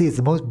 Honestly, it's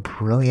the most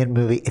brilliant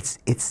movie.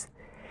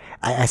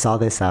 I saw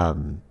this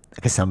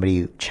because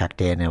somebody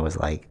checked in and was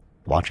like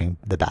watching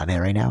the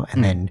Batman right now,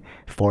 and then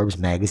Forbes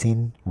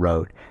magazine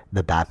wrote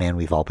the Batman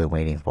we've all been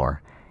waiting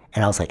for.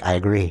 And I was like, I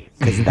agree,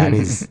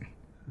 because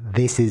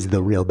this is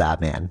the real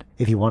Batman.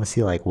 If you want to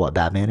see like what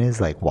Batman is,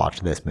 like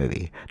watch this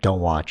movie.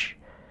 Don't watch,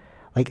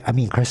 like, I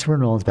mean, Christopher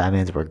Nolan's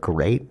Batmans were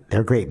great.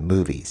 They're great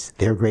movies.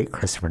 They're great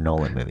Christopher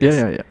Nolan movies.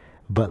 Yeah.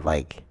 But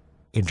like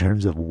in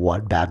terms of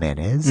what Batman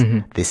is,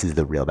 this is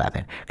the real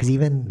Batman. Because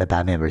even the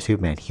Batman vs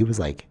Superman, he was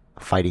like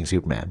fighting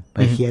Superman.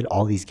 Like he had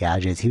all these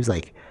gadgets. He was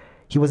like,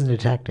 he wasn't a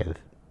detective.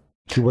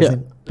 He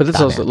wasn't. But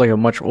it's also like a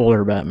much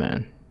older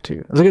Batman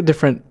too. It's like a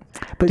different.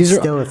 But these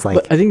still, it's like,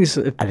 I think it's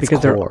because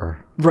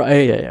core.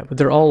 Yeah. But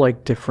they're all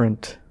like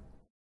different.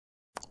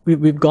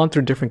 We've gone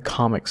through different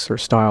comics or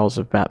styles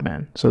of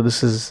Batman. So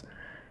this is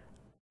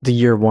the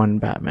year one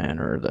Batman,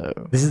 or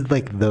this is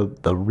like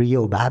the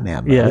real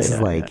Batman. This is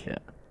like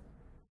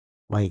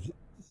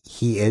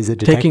he is a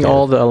detective. Taking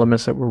all the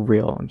elements that were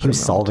real and he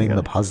was solving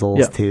the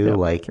puzzles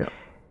too.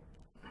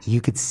 You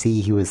could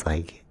see he was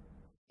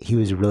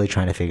really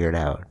trying to figure it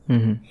out.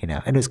 You know,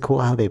 and it was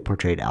cool how they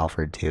portrayed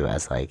Alfred too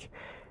as like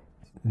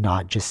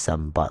not just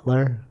some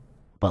butler,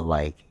 but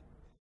like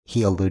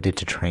he alluded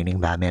to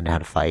training Batman how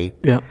to fight.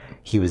 Yeah,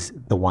 he was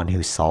the one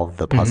who solved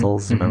the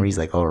puzzles. Remember, he's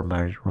like, "Oh,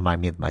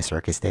 remind me of my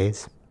circus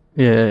days."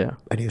 Yeah.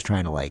 And he was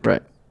trying to like,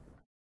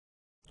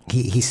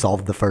 he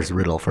solved the first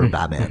riddle for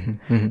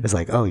Batman. It's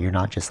like, oh, you're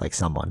not just like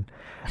someone.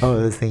 Oh,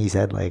 this thing he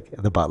said, like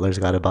the butler's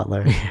got a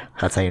butler.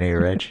 That's how you know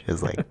you're rich. It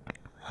was like,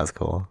 that's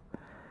cool.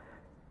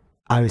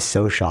 I was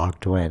so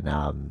shocked when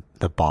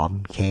the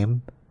bomb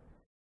came.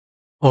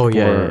 Oh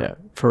yeah.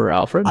 For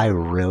Alfred, I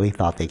really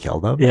thought they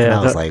killed him. Yeah, and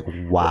I was like,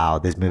 wow,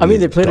 this movie. I mean,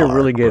 they played it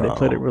really good. Bro. They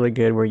played it really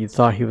good, where you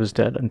thought he was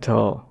dead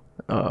until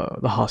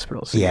the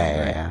hospital scene.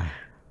 Yeah.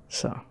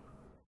 So.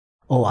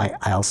 Oh, I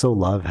also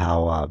love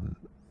how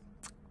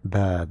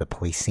the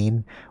police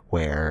scene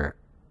where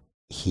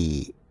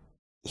he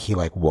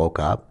like woke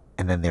up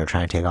and then they were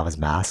trying to take off his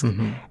mask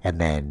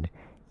and then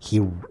he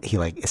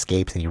like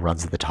escapes and he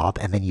runs to the top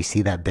and then you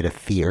see that bit of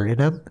fear in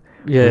him.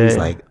 Yeah. He's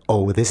like,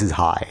 oh, this is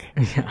high.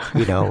 Yeah.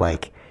 You know,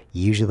 like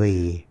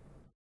usually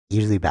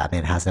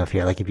Batman has no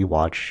fear. Like if you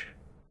watch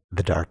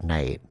The Dark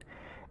Knight,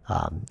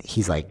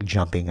 he's like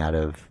jumping out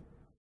of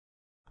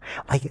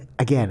Like,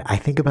 again, I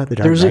think about the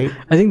Dark Knight.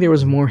 I think there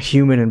was more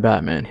human in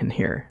Batman in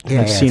here than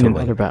I've seen in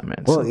other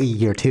Batmans. Well,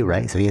 year 2,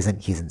 right? So he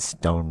isn't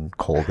stone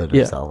colded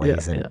himself. Like, he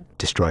hasn't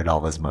destroyed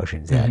all his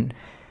emotions yet.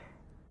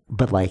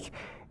 But like,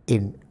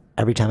 in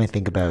every time I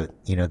think about,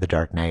 you know, the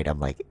Dark Knight, I'm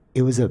like,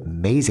 it was an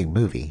amazing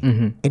movie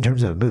in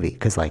terms of a movie.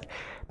 Because like,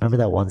 remember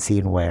that one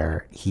scene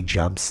where he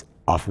jumps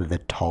off of the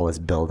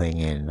tallest building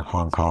in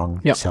Hong Kong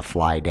to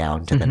fly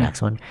down to the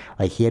next one?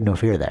 Like, he had no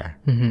fear there,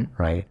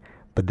 right?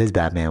 But this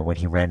Batman, when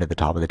he ran to the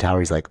top of the tower,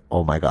 he's like,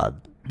 oh my God,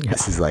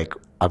 this is like,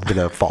 I'm going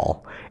to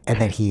fall. And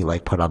then he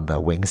like put on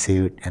the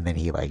wingsuit and then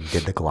he like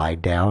did the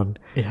glide down.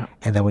 Yeah.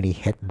 And then when he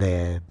hit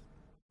the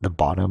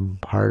bottom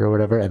part or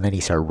whatever, and then he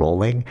started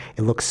rolling,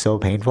 it looks so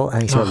painful.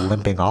 And he started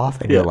limping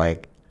off and you're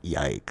like,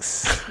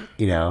 yikes,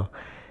 you know?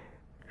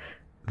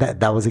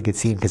 That was a good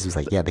scene because it was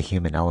like, the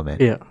human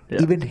element. Yeah.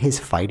 Even his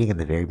fighting in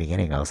the very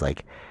beginning, I was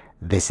like,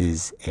 this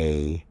is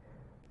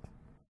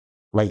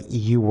like,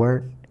 you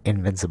weren't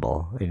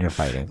invincible in your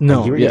fighting. No,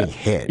 like, you were getting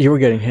hit. You were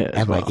getting hit.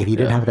 And like, if you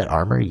didn't have that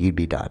armor, you'd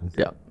be done.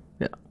 Yeah.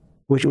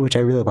 Which I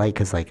really like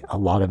because like a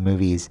lot of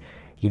movies,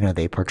 you know,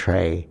 they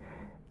portray,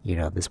 you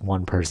know, this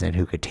one person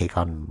who could take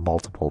on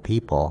multiple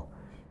people,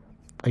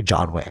 like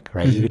John Wick,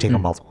 right? You could take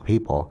on multiple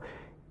people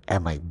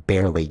and like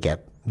barely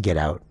get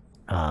out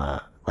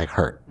like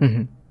hurt.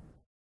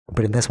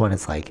 But in this one,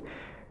 it's like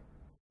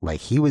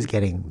he was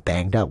getting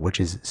banged up, which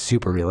is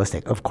super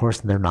realistic. Of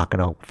course, they're not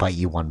going to fight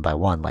you one by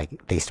one.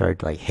 Like, they started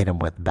to like hit him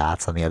with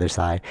bats on the other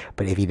side.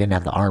 But if he didn't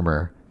have the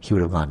armor, he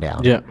would have gone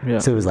down. Yeah.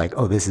 So it was like,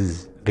 oh, this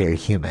is very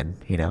human,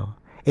 you know?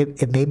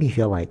 It made me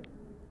feel like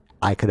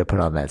I could have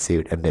put on that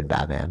suit and been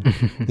Batman.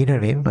 You know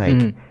what I mean?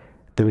 Like,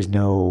 there was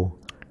no...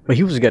 But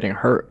he was getting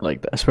hurt,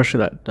 like, especially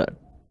that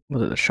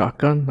was it the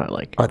shotgun? That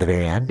like... Oh, at the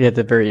very end? Yeah, at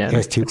the very end. It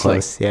was too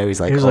close. Like, he was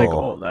like,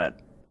 oh, that...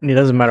 It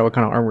doesn't matter what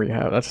kind of armor you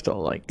have. That's still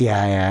like...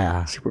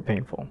 Yeah. Super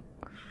painful.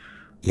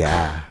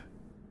 Yeah.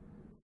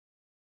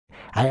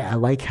 I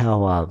like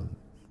how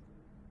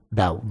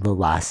the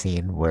last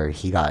scene where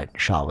he got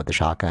shot with the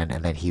shotgun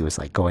and then he was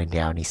like going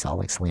down, he saw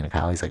like Selena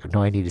Kyle, he's like,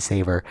 no, I need to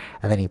save her,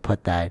 and then he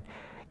put that,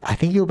 I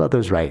think you about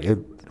those right,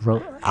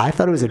 I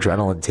thought it was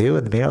adrenaline too,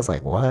 and the minute I was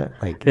like, what?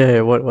 Like,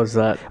 what was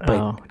that?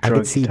 But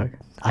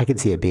I could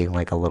see it being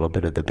like a little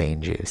bit of the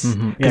Bane juice.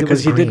 Yeah,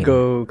 because he did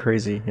go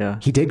crazy. Yeah,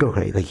 he did go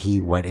crazy. Like, he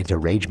went into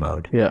rage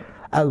mode. Yeah.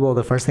 Well,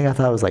 the first thing I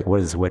thought was like,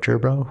 what is Witcher,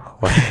 bro?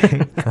 Like,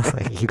 I was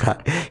like, you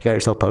got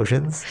yourself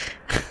potions.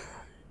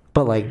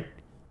 But like,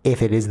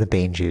 if it is the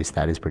Bane juice,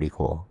 that is pretty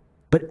cool.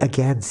 But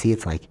again, see,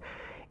 it's like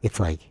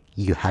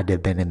you had to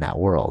have been in that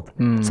world.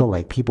 So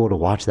like, people would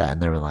watch that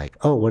and they were like,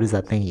 oh, what is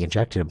that thing he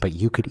injected him? But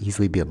you could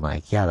easily be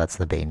like, yeah, that's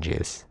the Bane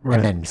juice. Right.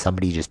 And then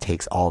somebody just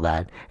takes all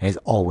that and is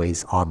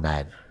always on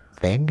that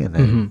thing, and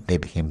then they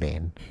became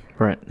Bane.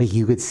 Right. Like,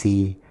 you could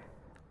see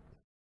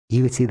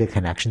the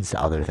connections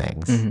to other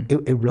things.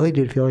 It really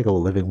did feel like a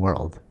living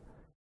world.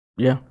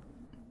 Yeah.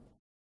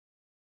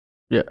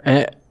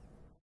 And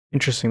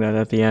interesting that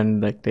at the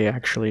end, like, they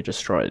actually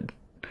destroyed,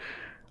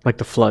 like,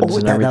 the floods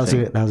and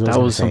everything. That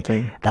was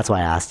something. That's why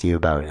I asked you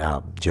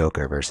about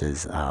Joker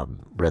versus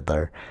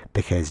Riddler,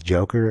 because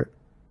Joker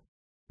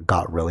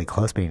got really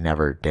close, but he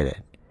never did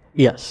it.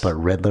 Yes. But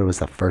Riddler was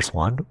the first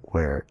one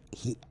where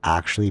he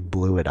actually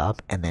blew it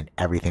up, and then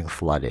everything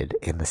flooded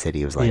in the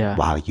city. It was like,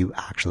 wow, you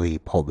actually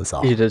pulled this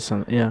off. He did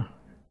something. Yeah.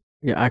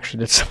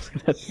 Actually did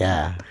something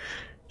that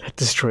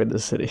destroyed the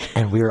city.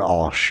 And we were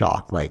all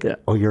shocked. Like,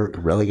 oh, you're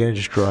really going to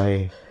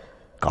destroy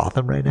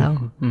Gotham right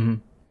now?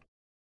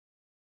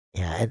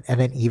 Yeah, and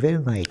then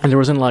even like... And there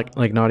wasn't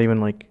like not even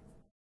like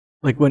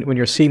when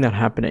you're seeing that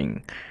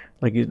happening,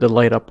 like the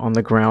light up on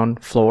the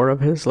ground floor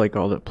of his, like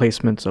all the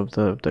placements of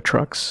the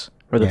trucks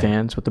or the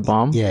vans with the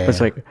bomb. Yeah. It's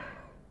like,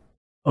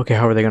 okay,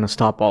 how are they going to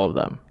stop all of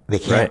them? They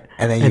can't. Right?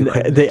 And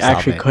then they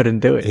actually couldn't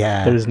do it.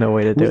 Yeah. There's no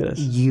way to do this.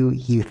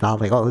 You thought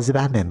like, oh, this is a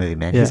Batman movie,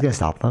 man. He's going to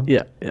stop them.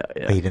 Yeah.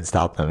 But he didn't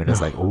stop them. And it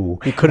was like, ooh.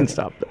 He couldn't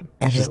stop them.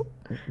 And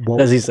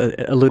as he's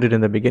alluded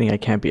in the beginning, I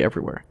can't be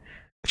everywhere.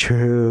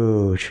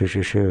 True.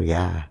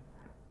 Yeah.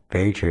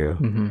 Very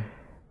true.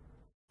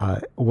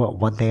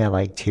 One thing I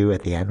liked too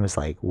at the end was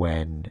like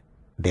when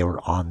they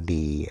were on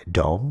the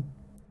dome.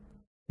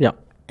 Yeah.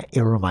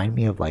 It reminded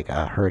me of like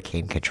a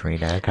Hurricane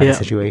Katrina kind of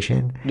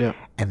situation. Yeah.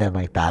 And then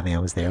like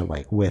Batman was there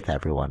like with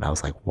everyone. I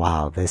was like,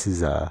 wow, this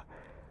is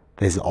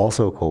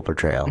also a cool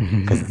portrayal,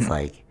 because it's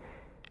like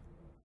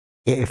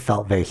it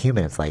felt very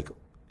human. It's like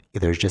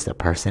there's just a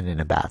person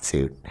in a bat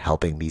suit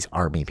helping these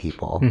army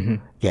people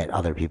get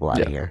other people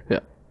out of here. Yeah.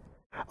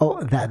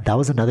 Oh, that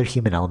was another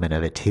human element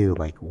of it too.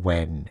 Like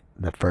when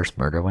the first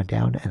murder went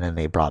down, and then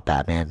they brought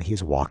Batman. He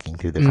was walking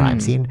through the crime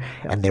scene,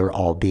 and they were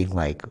all being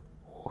like,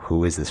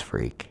 "Who is this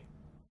freak?"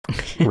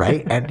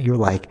 Right? And you're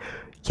like,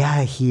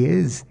 "Yeah, he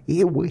is.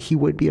 He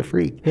would be a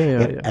freak."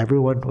 Yeah.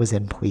 Everyone was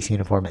in police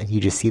uniform, and you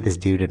just see this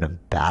dude in a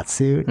bat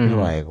suit. And you're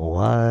like,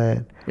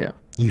 "What?" Yeah.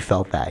 You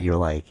felt that. You're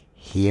like,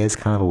 he is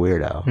kind of a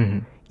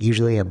weirdo.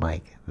 Usually in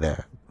like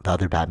the the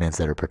other Batmans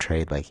that are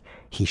portrayed, like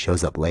he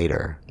shows up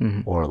later,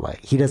 or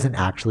like he doesn't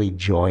actually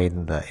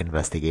join the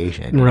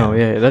investigation. No,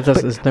 yeah, that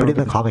does. But in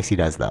the comics, he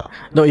does though.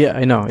 No, yeah,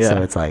 I know. Yeah.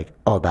 So it's like,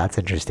 oh, that's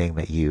interesting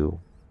that you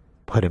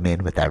put him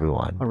in with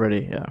everyone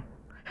already. Yeah.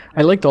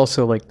 I liked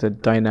also like the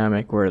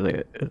dynamic where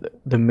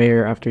the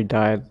mayor, after he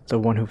died, the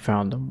one who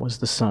found him was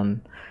the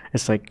son.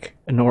 It's like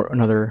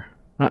another.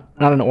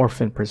 Not an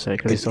orphan per se,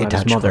 because he still had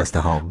his mother. Close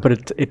to home.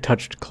 But it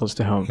touched close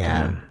to home,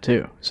 yeah, to him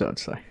too. So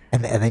it's like,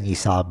 and then you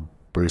saw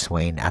Bruce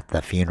Wayne at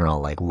the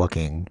funeral, like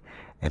looking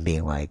and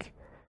being like,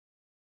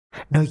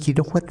 "No, you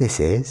know what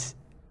this is?"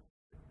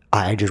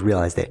 I just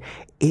realized that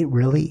it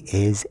really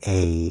is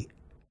a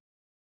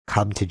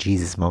come to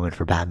Jesus moment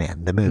for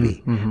Batman, the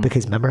movie,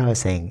 because remember I was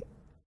saying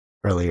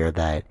earlier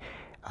that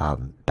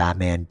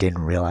Batman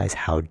didn't realize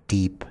how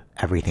deep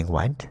everything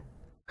went.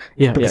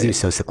 Yeah, because he was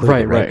so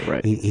secluded,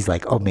 right. He's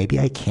like, oh, maybe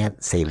I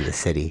can't save the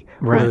city,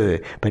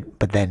 right?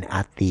 But then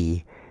at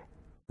the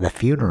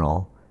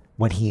funeral,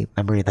 when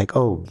remember, like,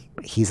 oh,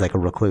 he's like a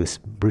recluse.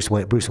 Bruce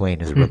Wayne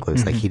is a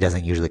recluse, like he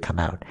doesn't usually come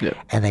out. Yeah.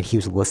 And then he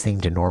was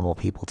listening to normal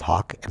people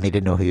talk, and they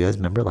didn't know who he was.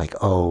 Remember, like,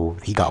 oh,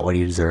 he got what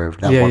he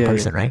deserved. That one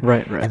person, right?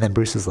 Right. And then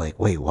Bruce was like,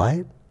 wait,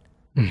 what?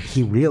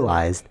 He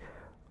realized,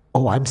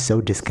 oh, I'm so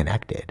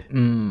disconnected.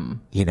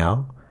 You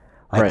know,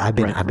 like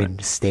I've been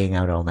staying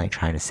out all night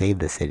trying to save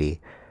the city.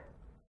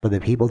 But the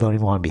people don't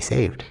even want to be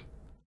saved.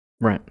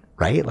 Right.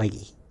 Right? Like,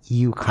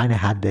 you kind of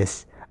had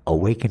this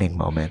awakening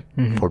moment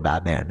for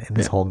Batman in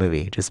this whole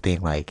movie, just being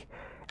like,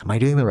 am I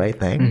doing the right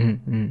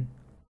thing?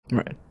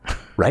 Right.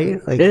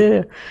 Right? Like,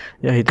 yeah,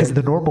 because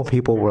the normal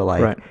people were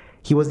like,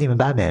 he wasn't even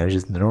Batman. It was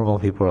just the normal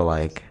people were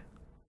like,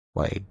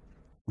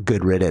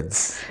 good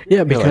riddance.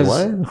 Yeah, because,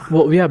 like, what?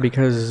 Well, yeah,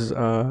 because,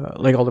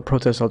 like all the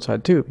protests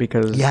outside too,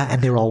 because. Yeah,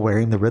 and they were all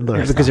wearing the Riddler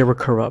stuff. Because they were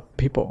corrupt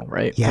people,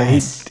 right?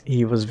 Yes. But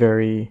he was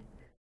very,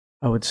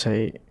 I would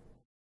say,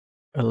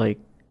 like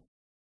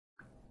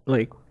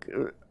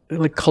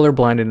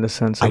colorblind in the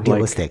sense of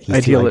idealistic.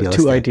 Like,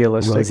 too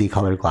idealistic. Rosy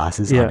colored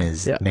glasses on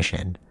his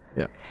mission.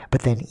 Yeah.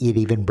 But then it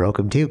even broke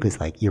him too, because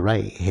like you're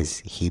right,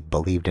 he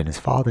believed in his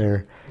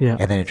father. Yeah.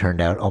 And then it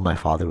turned out, oh, my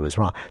father was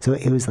wrong. So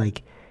it was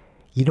like,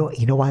 you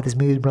know why this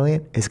movie is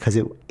brilliant? Is because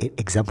it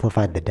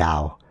exemplified the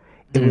Tao.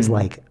 It was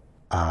like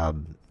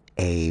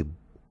a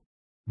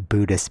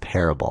Buddhist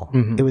parable.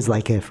 It was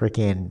like a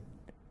freaking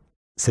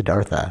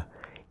Siddhartha.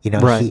 You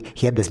know,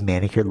 he had this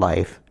manicured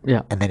life,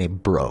 and then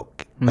it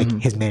broke.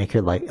 Like his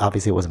manicured life,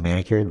 obviously it wasn't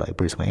manicured like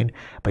Bruce Wayne,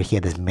 but he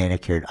had this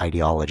manicured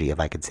ideology of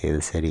I could save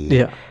the city.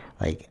 Yeah,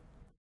 like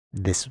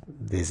this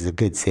is a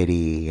good city,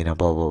 you know,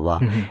 blah blah blah.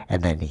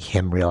 And then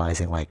him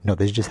realizing like, no,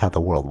 this is just how the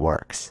world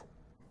works.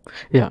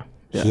 Yeah,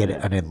 he had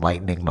an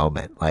enlightening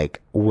moment.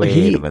 Like,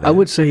 wait a minute. I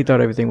would say he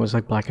thought everything was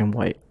like black and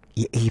white.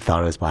 He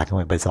thought it was black and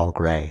white, but it's all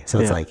gray. So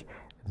it's like,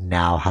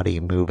 now how do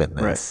you move in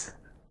this?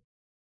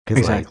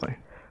 Exactly.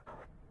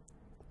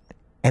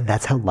 And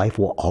that's how life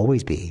will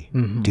always be.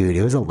 Dude,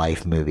 it was a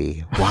life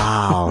movie.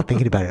 Wow.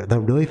 Thinking about it.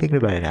 I'm really thinking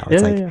about it now.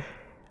 It's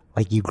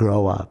like you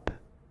grow up.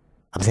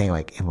 I'm saying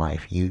like in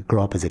life, you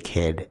grow up as a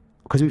kid.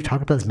 Because we've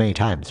talked about this many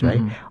times,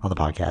 right? On the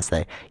podcast,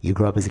 that you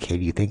grow up as a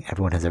kid, you think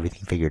everyone has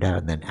everything figured out.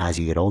 And then as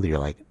you get older, you're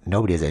like,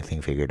 nobody has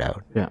anything figured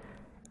out. Yeah.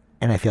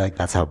 And I feel like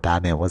that's how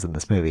Batman was in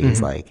this movie.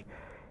 He's like,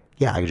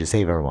 yeah, I could just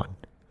save everyone.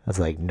 I was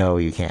like, no,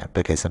 you can't,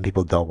 because some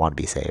people don't want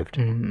to be saved.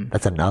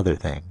 That's another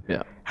thing.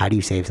 Yeah. How do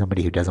you save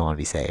somebody who doesn't want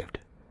to be saved?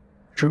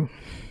 True.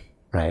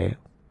 Right?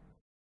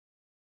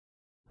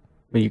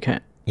 But you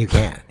can't. You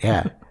can't,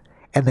 yeah.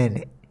 And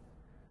then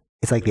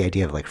it's like the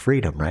idea of like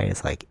freedom, right?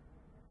 It's like,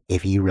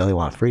 if you really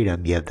want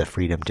freedom, you have the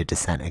freedom to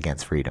dissent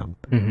against freedom.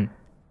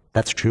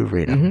 That's true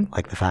freedom.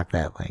 Like the fact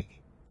that like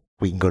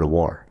we can go to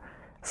war.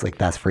 It's like,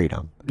 that's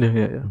freedom.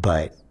 Yeah.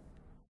 But,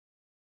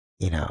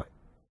 you know,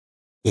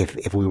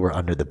 if we were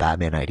under the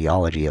Batman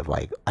ideology of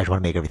like, I just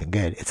want to make everything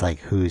good, it's like,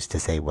 who's to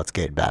say what's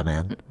good,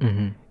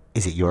 Batman?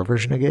 Is it your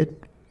version of good?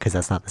 Because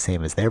that's not the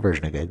same as their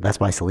version of good. That's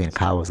why Selena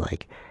Kyle was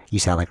like, you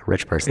sound like a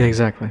rich person.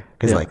 Exactly.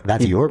 Because like,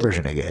 that's your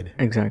version of good.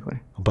 Exactly.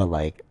 But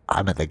like,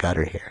 I'm at the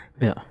gutter here.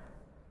 Yeah.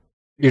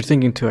 You're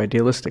thinking too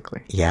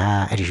idealistically.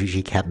 Yeah, and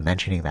she kept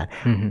mentioning that.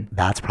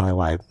 That's probably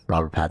why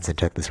Robert Pattinson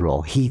took this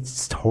role. He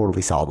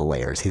totally saw the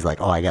layers. He's like,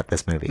 oh, I got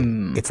this movie.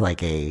 It's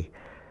like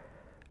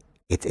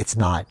it's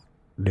not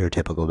your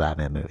typical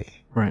Batman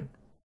movie. Right.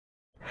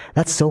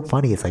 That's so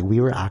funny. It's like we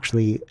were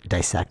actually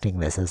dissecting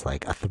this as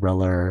like a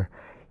thriller.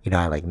 You know,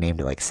 I like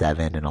named it like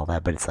Seven and all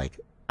that, but it's like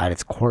at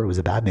its core, it was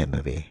a Batman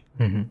movie.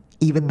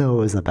 Even though it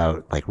was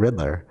about like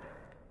Riddler.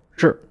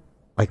 Sure.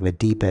 Like the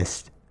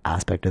deepest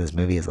aspect of this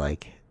movie is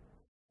like,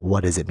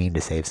 what does it mean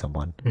to save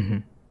someone?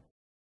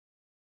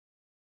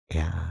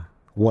 Yeah.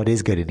 What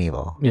is good and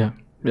evil? Yeah.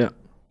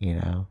 You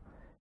know?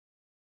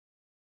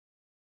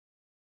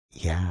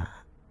 Yeah.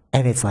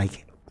 And it's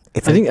like, I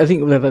think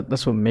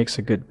that's what makes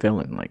a good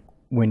villain, like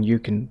when you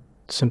can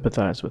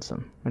sympathize with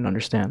them and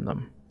understand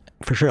them.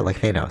 For sure, like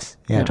Thanos.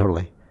 Yeah,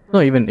 totally.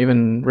 No,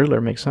 even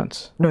Riddler makes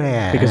sense. No,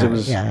 yeah, because it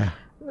was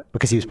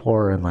because he was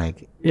poor and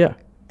like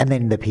and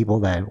then the people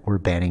that were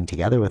banding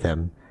together with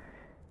him,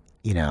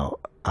 you know,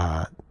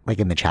 like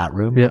in the chat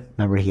room. Yeah.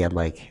 Remember he had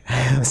like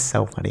it was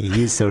so funny.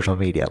 He used social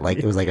media. Like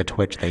it was like a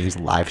Twitch thing. He was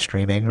live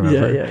streaming,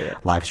 remember? Yeah.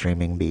 Live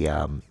streaming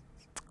the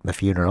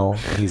funeral.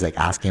 He was like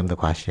asking him the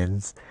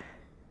questions.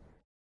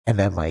 And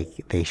then like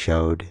they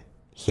showed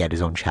he had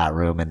his own chat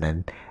room and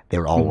then they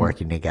were all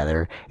working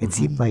together. It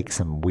seemed like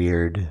some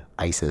weird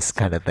ISIS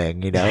kind of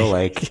thing, you know,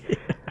 like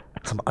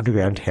some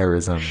underground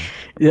terrorism.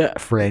 Yeah.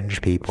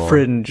 Fringe people.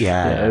 Fringe.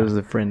 Yeah, it was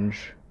the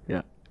fringe.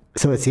 Yeah.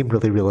 So it seemed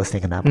really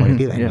realistic in that point of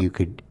view. And you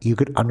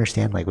could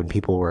understand like when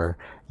people were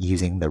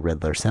using the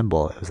Riddler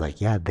symbol, it was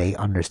like, yeah, they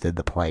understood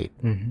the plight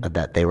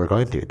that they were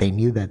going through. They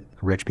knew that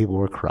rich people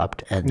were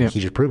corrupt and he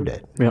just proved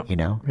it, you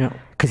know? Yeah.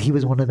 Because he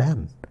was one of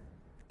them.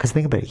 Because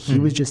think about it, he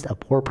was just a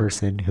poor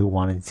person who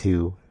wanted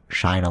to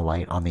shine a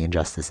light on the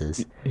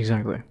injustices.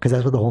 Exactly. Because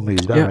that's what the whole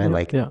movie's about, right?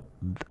 Like,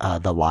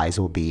 the lies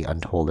will be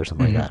untold or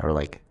something like that. Or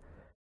like,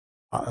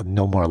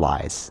 no more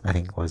lies, I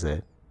think was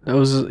it. That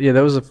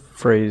was a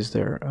phrase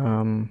there.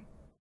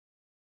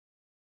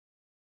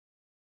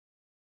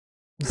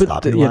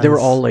 But they were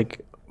all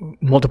like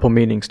multiple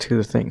meanings to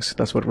the things.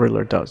 That's what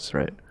Riddler does,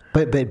 right?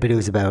 But it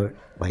was about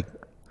like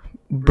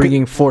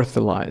bringing forth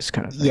the lies,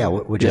 kind of thing. Yeah,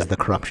 which is the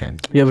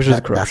corruption. Yeah, which is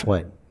the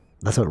corruption.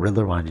 That's what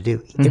Riddler wanted to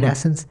do. In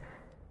essence,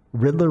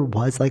 Riddler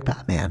was like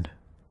Batman.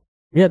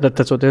 Yeah,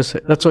 that's what they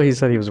said. That's why he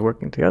said he was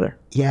working together.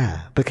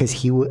 Yeah, because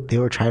they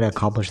were trying to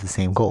accomplish the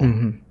same goal,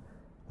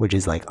 which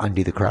is like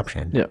undo the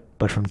corruption. Yeah,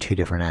 but from two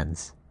different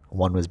ends.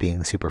 One was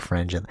being super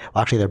fringe, and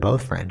actually they're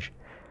both fringe.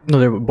 No,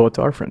 they both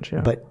are fringe.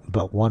 Yeah,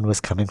 but one was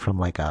coming from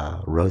like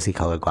a rosy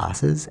colored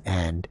glasses,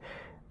 and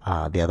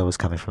the other was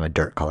coming from a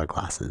dirt colored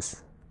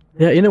glasses.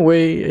 Yeah, in a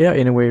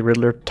way,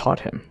 Riddler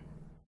taught him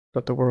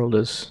that the world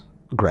is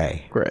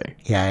gray.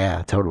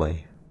 Yeah,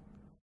 totally.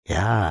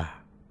 Yeah.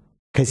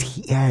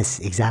 Yes,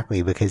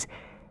 exactly. Because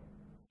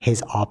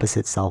his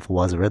opposite self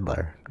was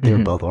Riddler. They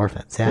were both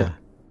orphans.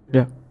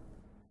 Yeah.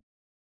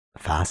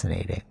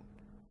 Fascinating.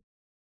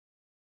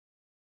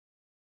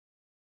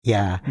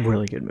 Yeah.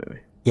 Really good movie.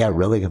 Yeah,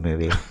 really good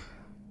movie.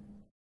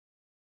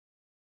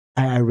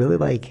 I really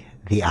like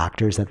the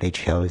actors that they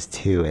chose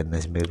too in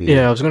this movie.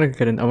 Yeah, I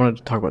wanted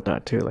to talk about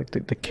that too. Like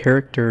the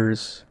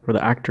characters or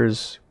the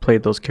actors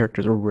played those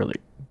characters were really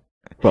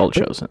well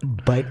chosen.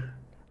 But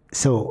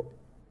so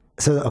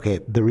okay,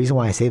 the reason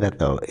why I say that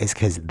though is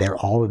because they're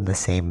all in the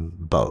same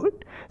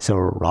boat. So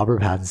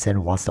Robert Pattinson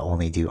wants to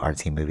only do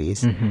artsy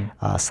movies.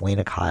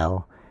 Selena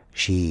Kyle,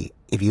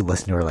 if you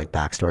listen to her like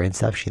backstory and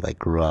stuff, she like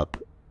grew up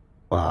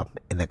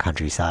in the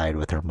countryside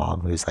with her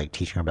mom, who's like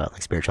teaching her about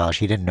like spirituality.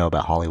 She didn't know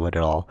about Hollywood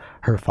at all.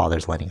 Her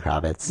father's Lenny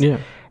Kravitz. Yeah,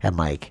 and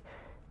like,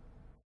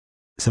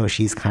 so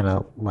she's kind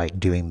of like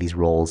doing these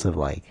roles of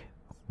like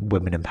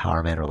women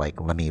empowerment or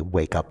like let me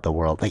wake up the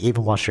world. Like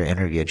even watched her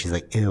interview and she's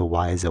like, ew,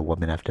 why does a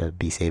woman have to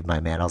be saved by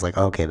a man? I was like,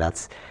 oh, okay,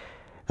 that's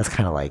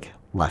kind of like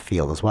left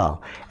field as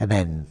well. And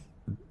then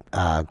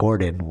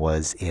Gordon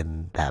was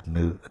in that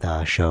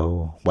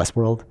show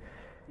Westworld,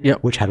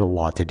 which had a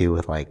lot to do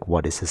with like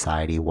what is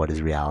society, what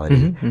is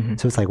reality.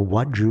 So it's like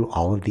what drew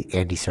all of the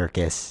Andy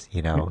Serkis,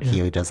 you know,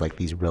 he does like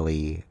these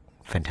really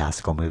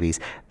fantastical movies.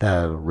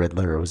 The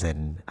Riddler was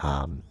in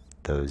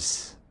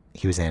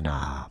he was in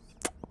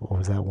what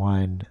was that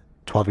one?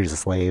 12 Years a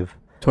Slave.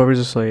 12 Years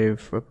a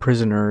Slave,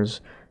 Prisoners.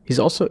 He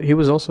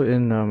was also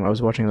in I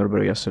was watching a little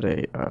bit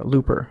yesterday,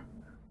 Looper.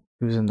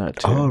 He was in that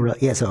too. Oh, really?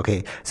 Yeah, so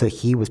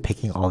he was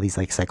picking all these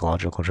like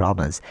psychological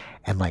dramas,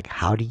 and like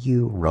how do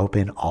you rope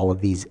in all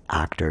of these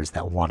actors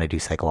that want to do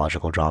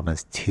psychological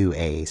dramas to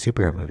a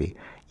superhero movie?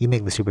 You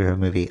make the superhero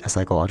movie a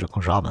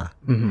psychological drama.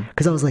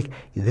 Because I was like,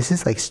 this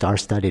is like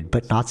star-studded,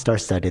 but not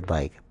star-studded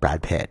like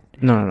Brad Pitt.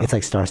 No. It's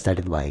like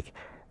star-studded like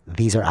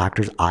these are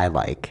actors I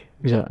like.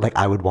 Yeah. Like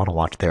I would want to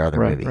watch their other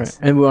movies. Right.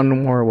 And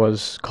one more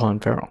was Colin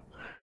Farrell.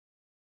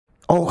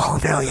 Oh,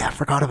 Colin Farrell, yeah, I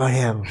forgot about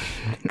him.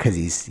 Because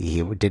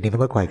he didn't even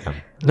look like him.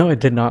 No, it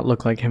did not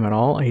look like him at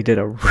all. He did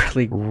a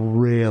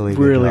really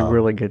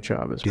good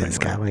job as this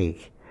guy,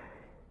 like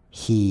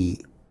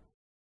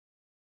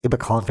but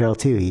Colin Farrell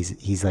too,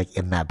 he's like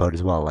in that boat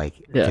as well, like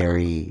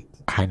very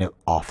kind of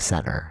off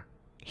center.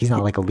 He's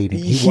not like a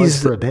leading. He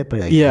was for a bit, but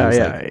like,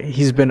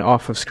 he's been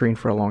off of screen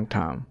for a long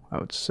time, I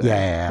would say.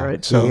 Yeah.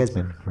 Right. So he has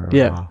been for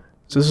a while.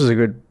 So this is a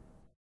good.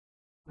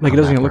 Like it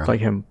doesn't even look like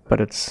him, but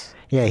it's.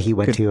 Yeah, he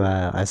went to.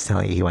 I was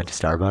telling you, he went to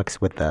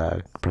Starbucks with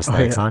the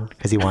prosthetics on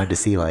because he wanted to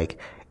see like,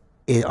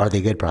 are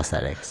they good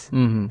prosthetics?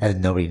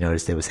 And nobody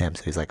noticed it was him,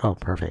 so he's like, "Oh,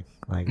 perfect!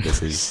 Like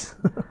this is."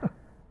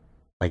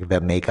 Like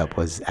the makeup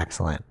was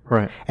excellent,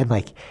 right? And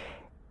like,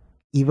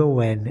 even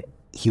when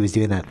he was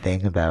doing that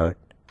thing about.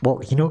 Well,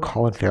 you know,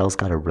 Colin Farrell's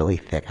got a really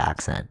thick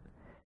accent.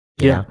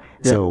 You know?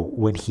 So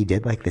when he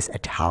did like this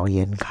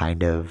Italian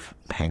kind of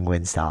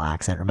penguin style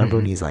accent, remember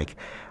when he's like,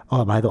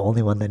 oh, am I the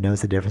only one that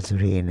knows the difference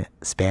between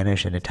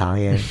Spanish and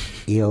Italian?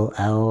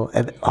 EL.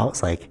 And I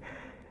was like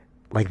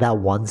that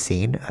one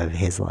scene of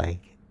his like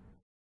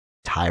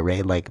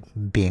tirade, like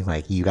being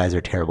like, you guys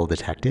are terrible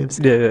detectives.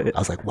 I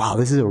was like, wow,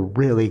 this is a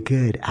really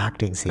good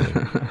acting scene.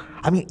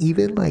 I mean,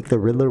 even like the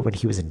Riddler when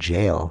he was in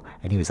jail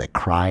and he was like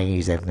crying,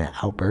 he's having an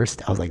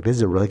outburst. I was like, this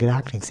is a really good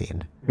acting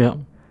scene. Yeah.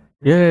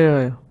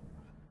 Yeah.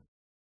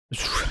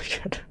 It's really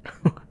good.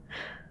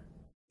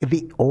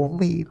 The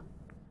only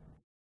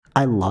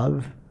I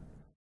love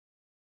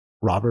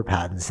Robert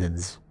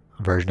Pattinson's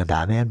version of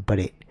Batman, but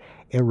it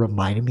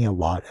reminded me a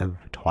lot of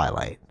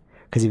Twilight.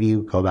 Because if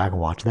you go back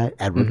and watch that,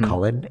 Edward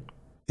Cullen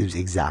is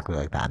exactly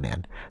like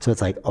Batman. So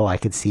it's like, oh, I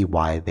could see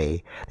why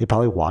they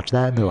probably watch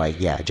that and they're like,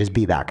 yeah, just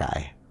be that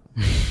guy,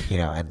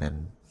 And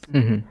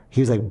then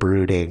he was like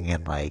brooding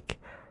and like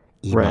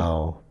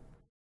emo. Right.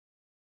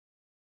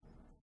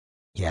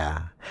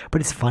 Yeah, but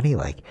it's funny.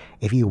 Like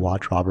if you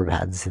watch Robert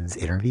Pattinson's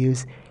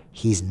interviews,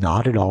 he's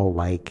not at all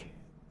like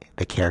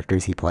the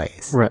characters he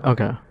plays. Right.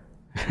 Okay.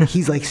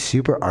 He's like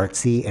super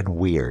artsy and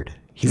weird.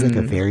 He's like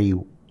a very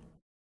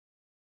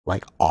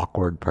like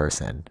awkward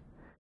person.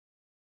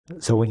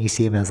 So when you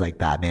see him as like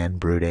Batman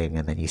brooding,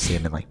 and then you see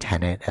him in like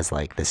Tenet as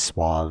like this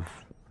suave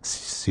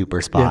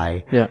super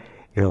spy, Yeah.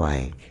 you're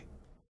like,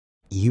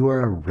 you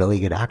are a really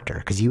good actor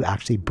because you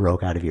actually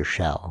broke out of your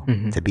shell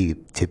to be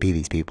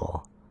these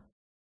people.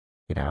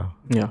 Yeah.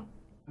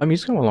 I mean,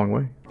 he's come a long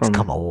way. He's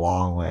come a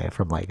long way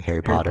from like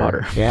Harry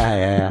Potter.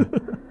 Yeah.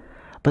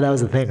 But that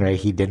was the thing, right?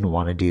 He didn't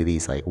want to do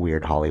these like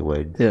weird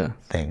Hollywood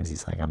things.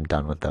 He's like, I'm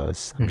done with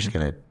those. I'm just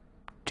gonna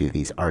do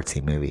these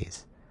artsy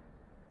movies.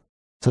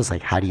 So it's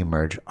like, how do you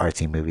merge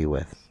artsy movie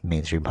with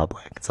mainstream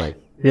public? It's like,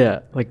 yeah,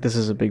 like this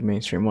is a big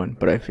mainstream one,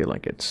 but I feel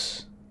like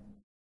it's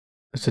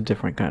a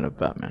different kind of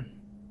Batman.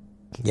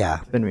 Yeah.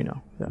 Than we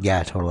know.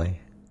 Yeah,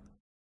 totally.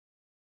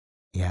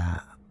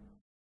 Yeah.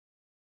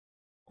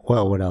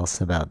 Well, what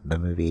else about the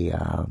movie?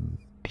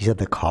 You said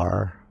the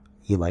car.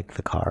 You liked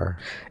the car.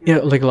 Yeah,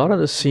 like a lot of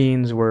the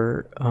scenes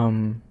were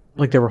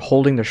like they were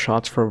holding the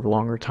shots for a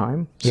longer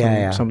time.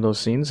 Some of those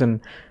scenes,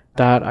 and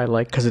that I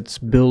like because it's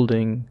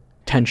building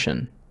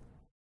tension.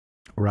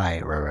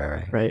 Right.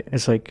 Right.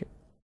 It's like,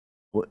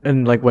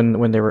 and like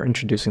when they were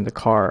introducing the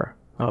car,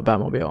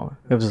 Batmobile,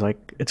 it was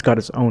like it's got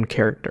its own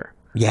character.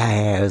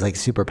 Yeah. It was like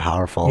super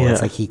powerful. Yeah.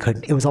 It's like he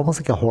couldn't. It was almost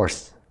like a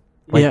horse.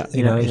 Like,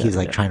 he's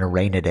like trying to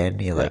rein it in.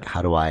 He's like,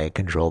 how do I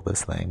control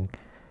this thing?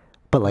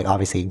 But like,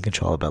 obviously, you can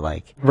control it. But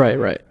like,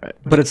 right.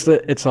 But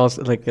it's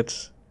also like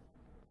it's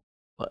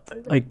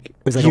like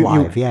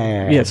alive.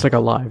 Yeah. It's like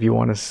alive. You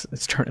want to?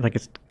 It's turning like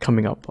it's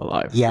coming up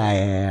alive.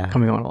 Yeah.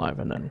 Coming on alive,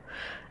 and then.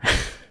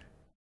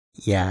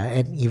 Yeah,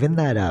 and even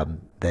that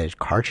the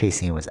car chase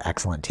scene was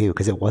excellent too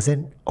because it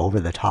wasn't over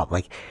the top.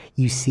 Like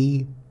you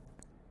see.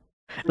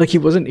 Like he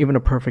wasn't even a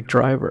perfect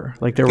driver.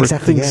 Like there were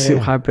things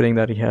happening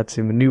that he had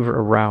to maneuver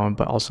around,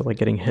 but also like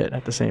getting hit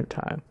at the same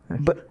time.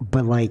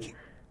 But like,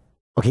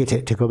 okay,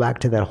 to go back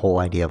to that whole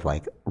idea of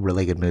like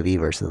really good movie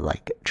versus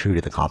like true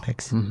to the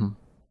comics.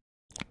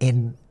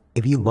 And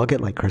if you look at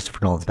like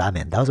Christopher Nolan's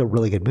Batman, that was a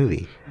really good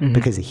movie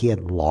because he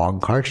had long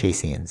car chase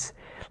scenes,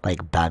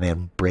 like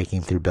Batman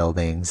breaking through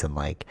buildings and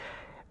like,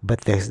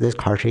 but this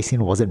car chase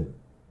scene wasn't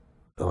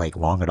like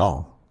long at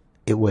all.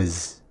 It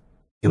was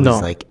to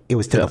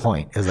the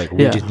point. It was like,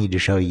 we just need to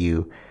show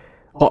you.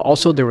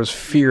 Also, there was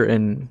fear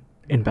in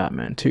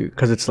Batman too,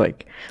 because it's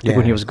like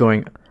when he was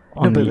going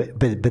on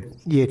but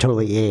yeah,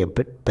 totally, yeah.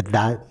 But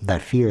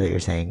that fear that you're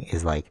saying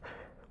is like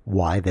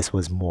why this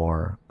was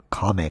more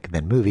comic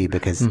than movie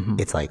because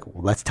it's like,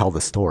 let's tell the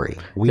story.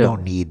 We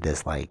don't need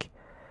this like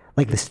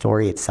the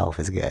story itself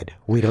is good.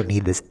 We don't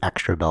need this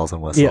extra bells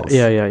and whistles.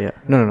 Yeah.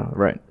 No,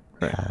 right.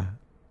 Yeah.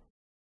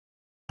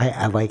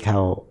 I like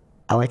how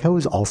it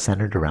was all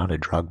centered around a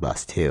drug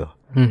bust too.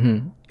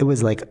 It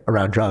was like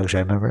around drugs. I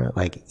remember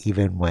like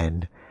even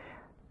when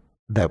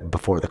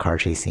before the car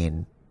chase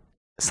scene,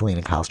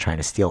 Selena Kyle's trying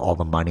to steal all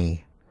the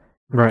money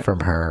from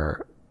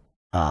her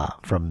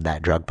from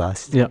that drug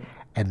bust. Yeah.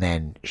 And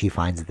then she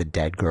finds the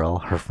dead girl,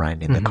 her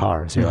friend, in the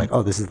car. So you're like,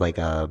 oh, this is like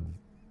a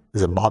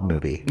mob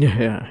movie.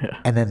 Yeah.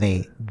 And then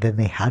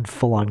they had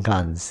full on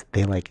guns.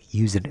 They like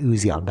used an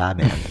Uzi on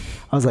Batman.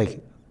 I was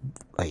like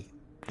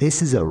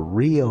this is a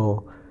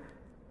real.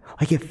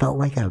 Like it felt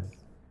like a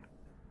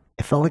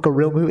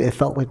real movie. It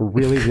felt like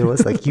really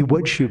realistic. Like you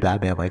would shoot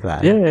Batman like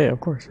that. Yeah, of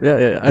course.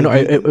 Yeah. I know.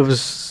 It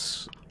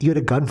was. You had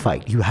a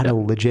gunfight. You had a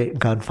legit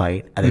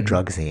gunfight at a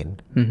drug scene.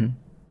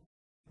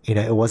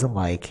 It wasn't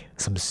like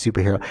some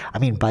superhero. I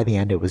mean, by the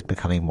end, it was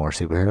becoming more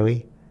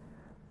superhero-y.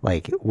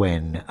 Like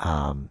when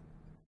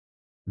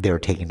they were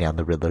taking down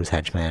the Riddler's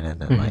henchmen, and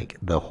then like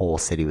the whole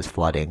city was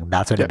flooding.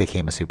 That's when it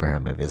became a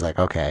superhero movie. It's like,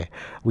 okay,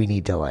 we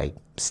need to like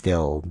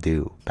still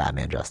do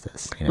Batman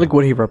justice. Like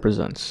what he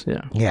represents.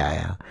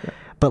 Yeah.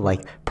 But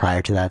like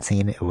prior to that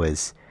scene, it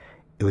was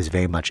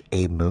very much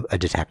a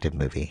detective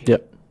movie.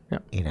 Yep.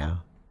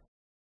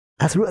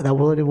 That's what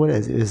it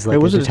was. It was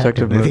like a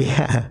detective movie.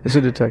 Yeah. It's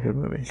a detective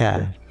movie.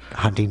 Yeah.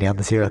 Hunting down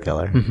the serial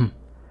killer.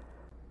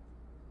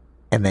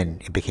 And then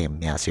it became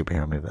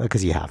superhero movie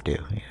because you have to.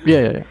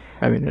 Yeah.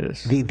 I mean, it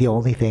is. The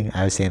only thing,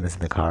 I was saying this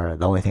in the car,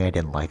 the only thing I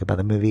didn't like about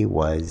the movie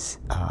was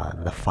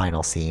the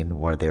final scene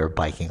where they were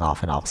biking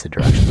off in opposite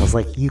directions. I was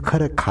like, you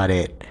could have cut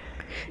it.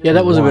 Yeah,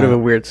 that was a bit of a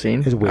weird scene.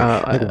 It was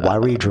weird. Why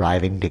were you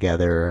driving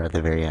together at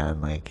the very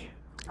end? Like,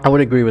 I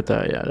would agree with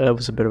that. Yeah, that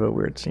was a bit of a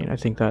weird scene. I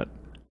think that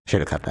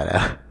should have cut that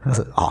out. That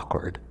was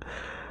awkward.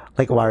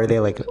 Like, why are they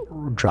like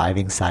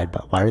driving side by?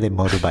 Why are they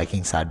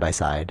motorbiking side by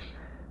side?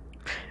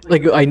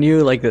 Like I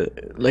knew,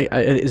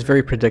 it's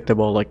very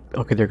predictable. Like,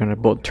 okay, they're gonna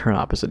both turn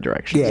opposite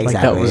directions. Yeah, Like that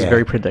exactly. was Yeah.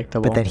 very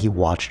predictable. But then he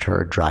watched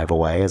her drive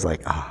away. It's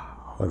like,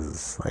 oh, what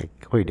is like,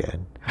 what are you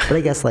doing? But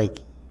I guess like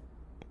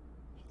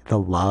the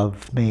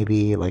love,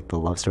 maybe like the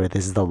love story.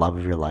 This is the love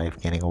of your life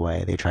getting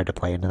away. They tried to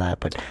play into that,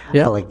 but I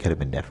Yeah. felt like it could have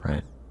been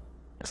different.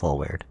 It's a little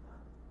weird.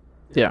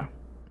 Yeah.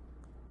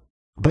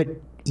 But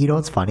you know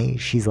what's funny?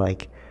 He's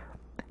like,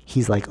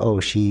 oh,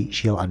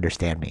 she'll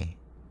understand me,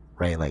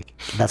 right? Like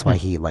that's why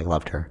he like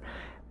loved her.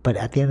 But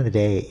at the end of the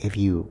day, if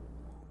you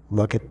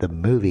look at the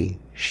movie,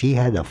 she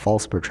had a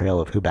false portrayal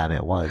of who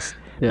Batman was.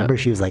 Yeah. Remember,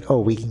 she was like,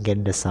 "Oh, we can get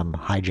into some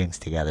hijinks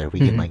together. We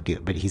can like do,"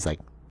 but he's like,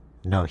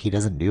 "No, he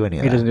doesn't do any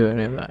of that. He doesn't do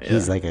any of that.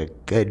 He's like a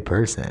good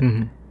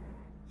person,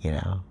 you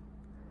know."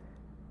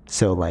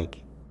 So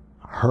like,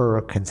 her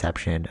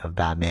conception of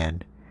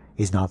Batman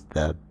is not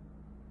the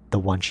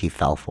one she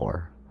fell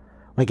for.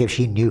 Like, if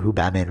she knew who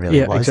Batman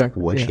really was,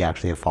 exactly. would she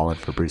actually have fallen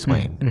for Bruce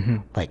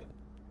Wayne? Like,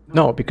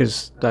 no,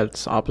 because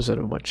that's opposite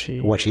of what she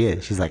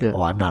is. She's like,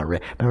 oh, I'm not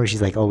rich. Remember,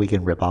 she's like, oh, we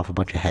can rip off a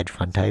bunch of hedge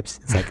fund types.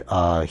 It's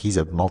like, he's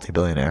a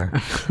multi-billionaire,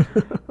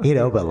 you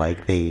know. But like,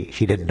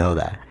 she didn't know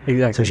that.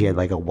 Exactly. So she had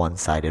like a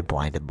one-sided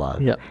blinded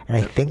love. Yeah. And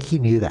I think he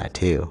knew that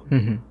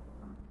too.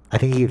 I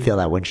think he could feel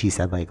that when she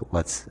said like,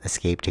 let's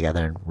escape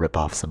together and rip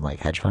off some like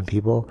hedge fund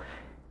people.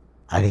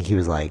 I think he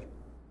was like,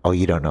 oh,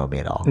 you don't know me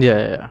at all.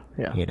 Yeah.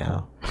 You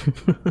know.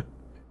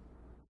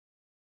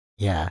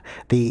 Yeah.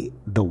 The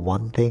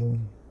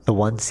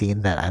one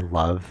scene that I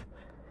love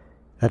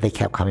that they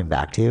kept coming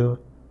back to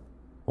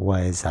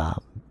was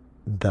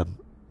the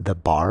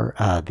bar,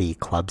 the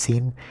club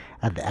scene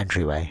at the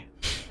entryway.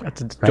 At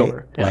the Right?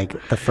 door. Yeah.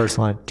 Like the first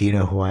one, do you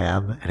know who I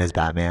am? And his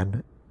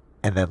Batman.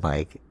 And then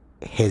like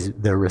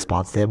their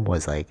response to him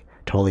was like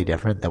totally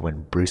different than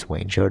when Bruce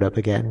Wayne showed up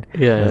again.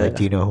 Yeah, They're like,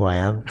 do you know who I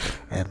am?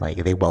 And like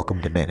they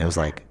welcomed him in. It was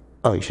like,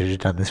 oh, you should have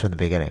done this from the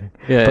beginning.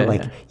 Yeah, but yeah,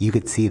 like yeah. you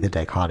could see the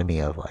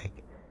dichotomy of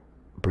like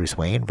Bruce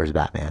Wayne versus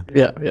Batman.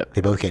 Yeah.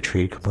 They both get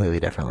treated completely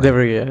differently.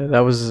 That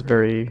was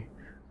very,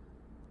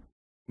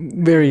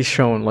 very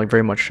shown, like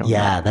very much shown.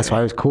 Yeah, that's why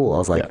it was cool. I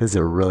was like, Yeah. this is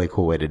a really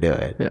cool way to do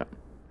it. Yeah.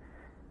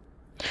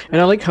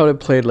 And I like how it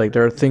played. Like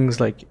there are things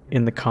like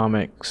in the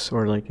comics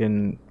or like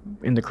in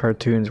the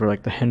cartoons where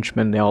like the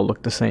henchmen, they all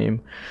look the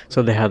same.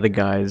 So they had the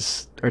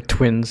guys are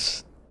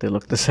twins. They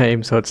look the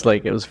same. So it's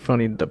like it was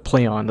funny the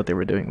play on that they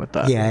were doing with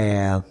that.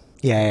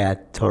 Yeah,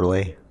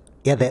 totally.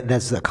 Yeah,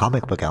 that's a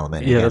comic book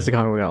element. Yeah, again. that's the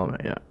comic book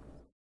element. Yeah.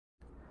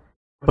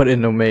 But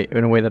in a way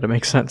that it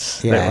makes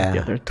sense.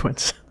 Yeah. They're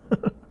twins.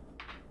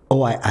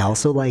 Oh, I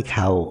also like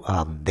how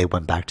they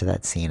went back to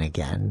that scene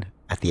again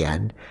at the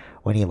end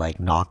when he like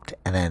knocked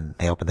and then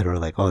they opened the door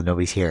like, oh,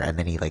 nobody's here, and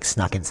then he like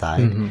snuck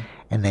inside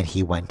and then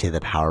he went to the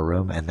power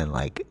room and then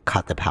like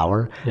cut the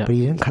power. Yeah. But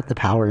he didn't cut the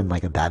power in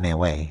like a Batman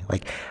way.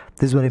 Like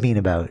this is what I mean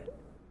about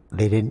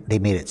they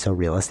made it so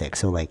realistic.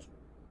 So like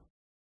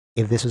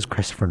if this was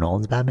Christopher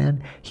Nolan's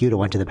Batman, he would have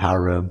went to the power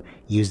room,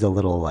 used a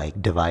little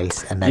like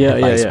device, and that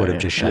device would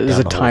have just shut There's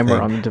down a the whole timer thing.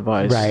 on the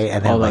device, right?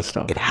 And then all that like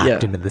stuff. it hacked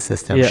Yeah. into the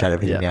system, Yeah, shut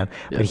everything yeah, down.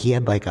 yeah. But he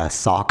had like a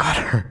saw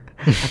cutter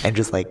and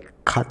just like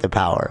cut the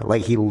power.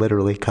 Like he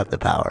literally cut the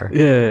power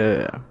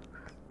Yeah.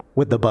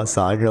 with the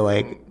buzzsaw. And you're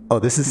like, oh,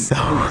 this is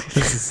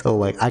so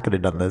like I could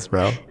have done this,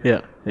 bro.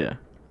 Yeah.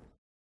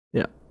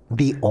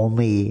 The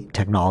only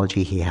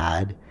technology he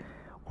had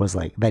was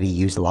like that he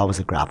used a lot was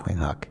a grappling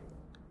hook.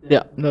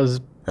 Yeah. That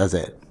was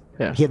it.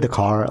 Yeah. He had the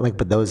car, like,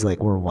 but those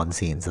like were one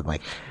scenes, and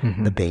like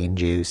the Bane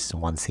juice,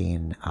 one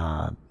scene,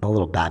 the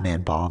little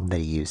Batman bomb that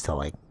he used to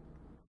like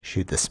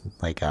shoot this,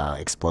 like,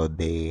 explode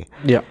the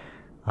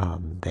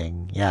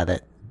thing. Yeah,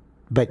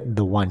 but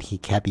the one he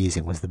kept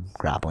using was the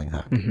grappling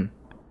hook.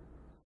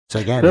 So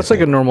again, that's it's like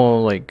a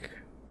normal like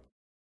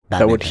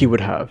Batman that what thing. he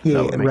would have. Yeah,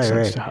 that would make right.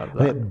 sense to have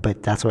that.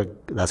 But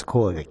that's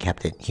cool. Like, it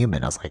kept it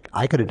human. I was like,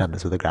 I could have done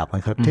this with a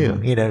grappling hook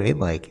too. You know what I mean?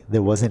 Like,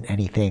 there wasn't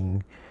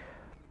anything.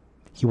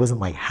 He wasn't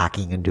like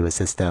hacking into a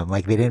system.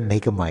 Like, they didn't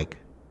make him like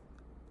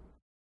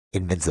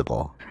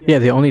invincible. Yeah,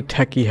 the only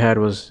tech he had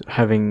was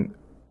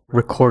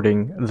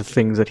recording the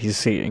things that he's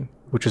seeing,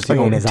 which is the in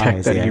only his tech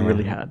eyes, that yeah, he yeah.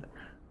 really had.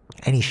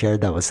 And he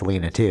shared that with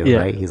Selena too, Yeah,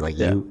 right? He's like,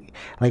 yeah.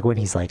 like when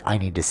he's like, I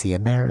need to see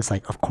in there. It's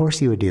like, of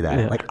course you would do that.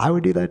 Yeah. Like, I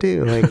would do that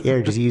too. Like, yeah,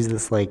 just use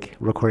this like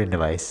recording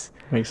device.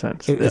 Makes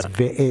sense.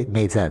 It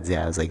made sense.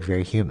 Yeah, it was like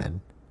very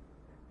human.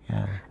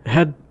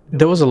 Yeah.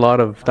 There was a lot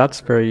of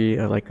that's very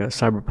like a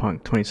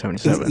Cyberpunk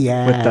 2077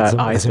 Yeah, with that that's eye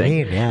what I thing,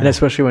 mean, yeah. and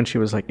especially when she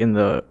was like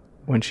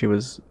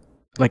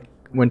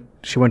when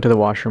she went to the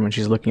washroom and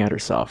she's looking at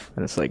herself,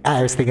 and it's like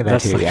I was thinking that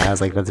that's too. like- Yeah, I was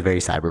like, that's very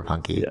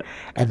cyberpunky. Yeah.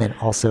 And then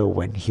also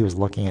when he was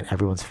looking at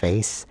everyone's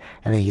face,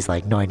 and then he's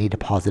like, no, I need to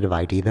positive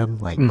ID them.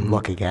 Like,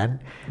 look again.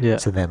 Yeah.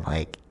 So then,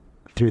 like,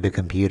 through the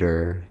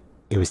computer,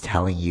 it was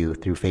telling you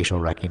through facial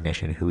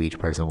recognition who each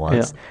person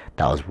was. Yeah.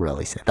 That was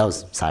really sick. That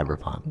was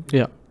cyberpunk.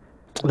 Yeah,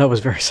 that was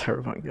very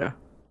Cyberpunk. Yeah,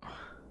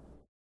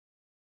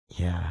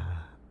 Yeah.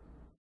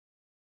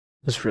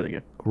 it's really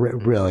good.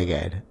 Really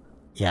good.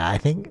 Yeah, I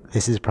think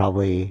this is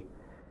probably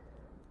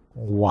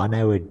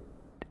One,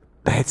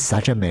 it's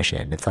such a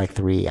mission. It's like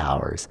 3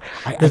 hours.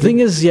 The thing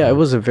is, yeah, it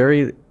was a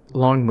very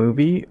long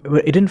movie,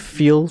 but it didn't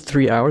feel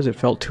 3 hours. It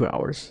felt 2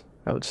 hours,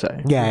 I would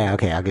say. Yeah,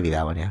 okay, I'll give you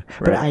that one, yeah.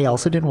 But I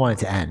also didn't want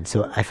it to end,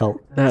 so I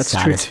felt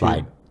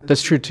satisfied.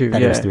 That's true too.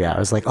 That yeah. it was 3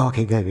 hours. Like, oh,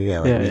 okay, good.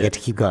 Like, we get to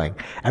keep going.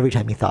 Every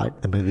time you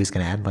thought the movie was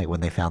going to end, like when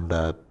they found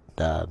the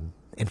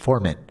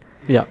informant,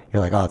 yeah,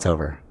 you're like, oh, it's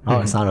over. Oh,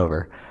 it's not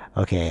over.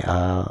 Okay,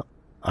 all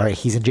right,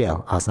 he's in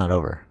jail. Oh, it's not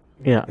over.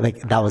 Yeah.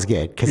 Like, that was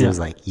good because it was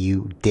like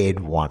you did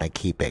want to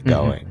keep it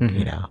going,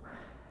 you know?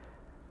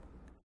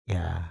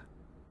 Yeah.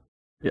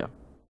 Yeah.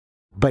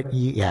 But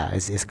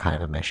it's kind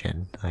of a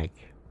mission.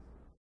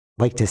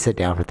 Like to sit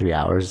down for 3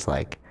 hours,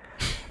 like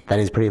that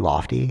is pretty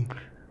lofty,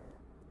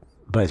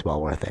 but it's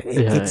well worth it.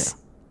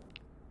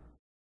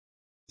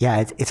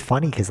 It's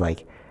funny because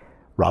like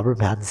Robert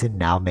Pattinson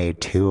now made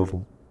two of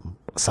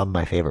some of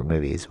my favorite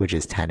movies, which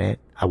is Tenet.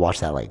 I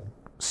watched that like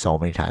so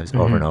many times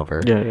over and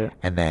over. Yeah.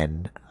 And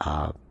then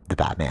the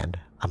Batman.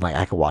 I'm like,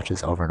 I could watch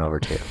this over and over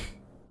too.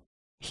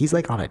 He's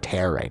like on a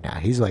tear right now.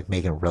 He's like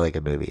making really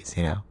good movies,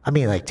 you know? I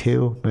mean, like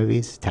 2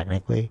 movies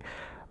technically,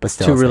 but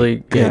still two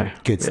really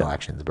like good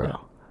selections, bro.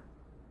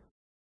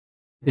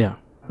 Yeah.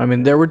 I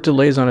mean, there were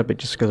delays on it, but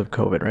just because of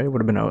COVID, right? It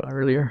would have been out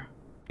earlier.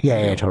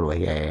 Yeah,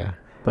 totally. Yeah.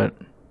 But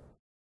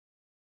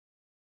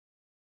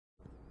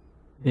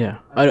yeah,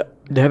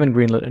 they haven't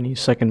greenlit any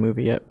second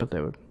movie yet, but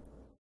they would.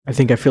 I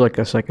feel like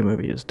a second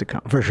movie is to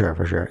come. For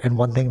sure. And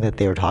one thing that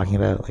they were talking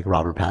about, like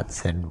Robert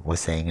Pattinson was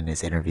saying in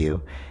his interview,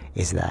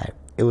 is that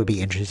it would be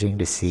interesting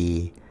to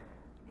see.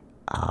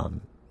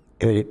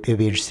 It would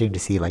be interesting to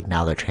see like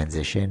now the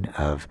transition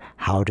of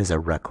how does a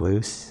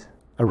recluse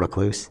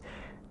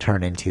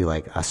turn into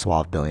like a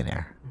suave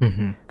billionaire,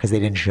 because they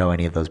didn't show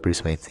any of those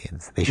Bruce Wayne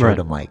scenes. They showed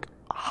him like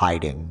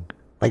hiding,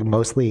 like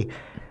mostly.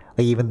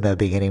 Like even the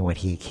beginning when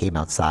he came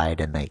outside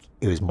and like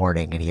it was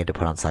morning and he had to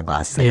put on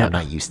sunglasses. Like I'm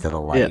not used to the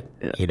light,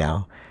 you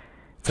know.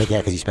 It's like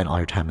because you spent all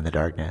your time in the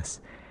darkness.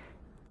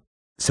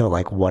 So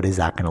like, what is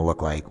that going to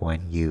look like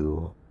when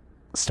you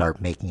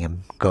start making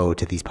him go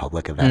to these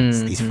public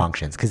events, these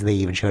functions? Because they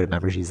even showed him.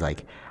 Remember, she's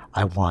like,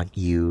 "I want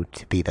you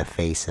to be the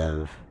face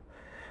of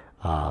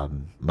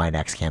my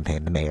next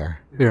campaign, the mayor."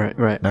 Right.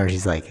 Remember,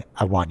 she's like,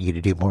 "I want you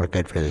to do more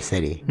good for the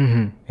city."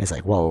 It's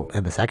like, well,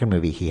 in the second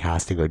movie, he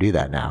has to go do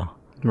that now.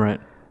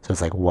 Right. So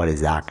it's like, what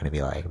is that going to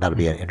be like? That'll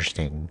be an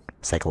interesting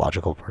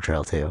psychological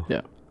portrayal too.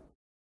 Yeah.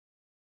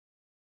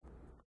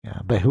 Yeah,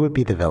 but who would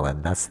be the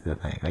villain? That's the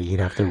thing. Like,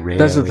 you'd have to really.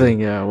 That's the thing.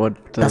 Yeah.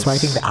 That's why I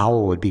think the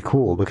owl would be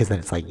cool, because then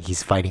it's like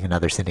he's fighting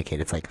another syndicate.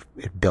 It's like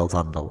it builds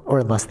on the, or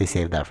unless they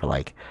save that for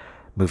like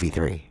movie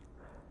 3.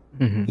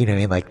 You know what I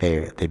mean? Like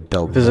they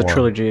build. There's more. a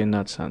trilogy in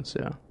that sense.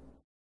 Yeah.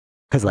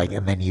 Because like,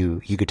 and then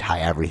you could tie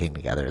everything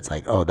together. It's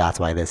like, oh, that's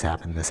why this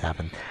happened.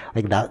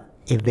 Like that.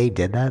 If they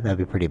did that, that'd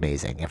be pretty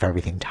amazing. If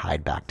everything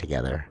tied back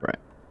together. Right.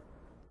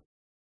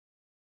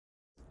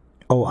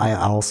 Oh, I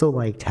also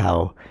liked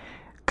how,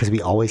 because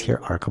we always hear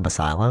Arkham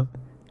Asylum,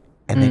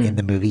 and then in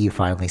the movie you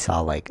finally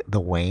saw like the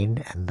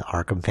Wayne and the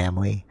Arkham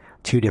family,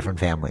 2 different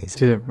families,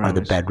 are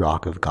the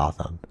bedrock of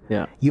Gotham.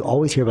 Yeah. You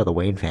always hear about the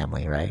Wayne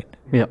family, right?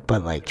 Yeah.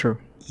 But like, true.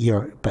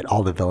 But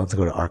all the villains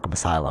go to Arkham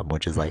Asylum,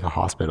 which is like a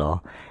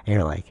hospital, and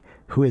you're like,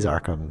 who is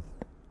Arkham?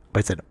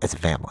 But it's a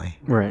family.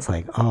 Right. It's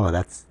like, oh,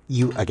 that's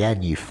you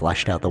again. You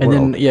fleshed out the world.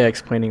 And then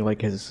explaining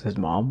like his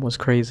mom was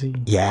crazy.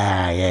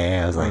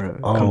 Yeah. I was like,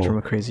 oh, comes from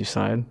a crazy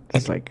side.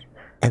 It's like,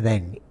 and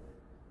then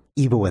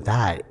even with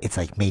that, it's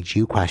like made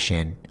you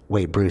question.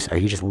 Wait, Bruce, are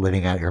you just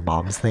living out your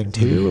mom's thing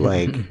too?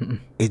 Like,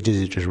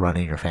 is it just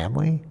running your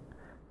family?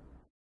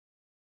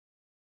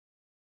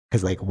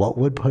 Because like, what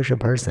would push a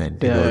person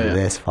to go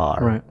this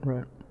far?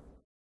 Right.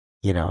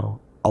 You know,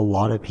 a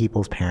lot of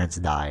people's parents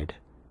died.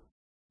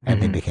 And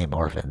they became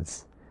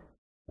orphans.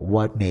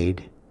 What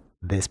made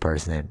this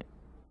person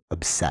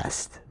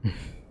obsessed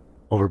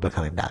over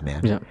becoming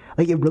Batman? Yeah.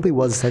 Like, it really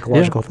was a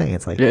psychological thing.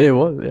 It's like... Yeah, it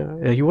was.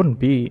 Yeah, he wouldn't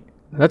be...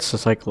 That's a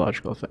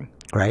psychological thing.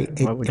 Right?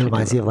 It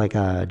reminds me of, like,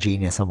 a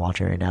Genius I'm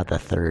watching right now, the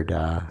 3rd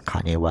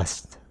Kanye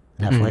West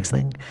Netflix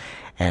thing.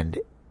 And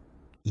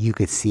you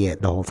could see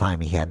it the whole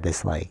time. He had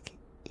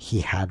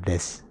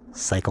this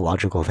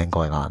psychological thing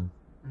going on.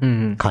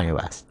 Kanye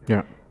West.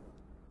 Yeah.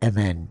 And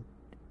then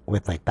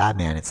with, like,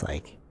 Batman, it's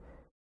like...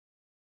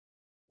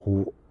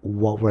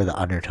 what were the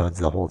undertones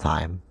the whole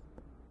time?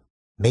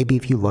 Maybe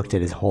if you looked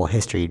at his whole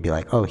history, you'd be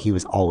like, oh, he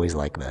was always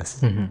like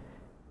this.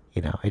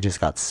 You know, it just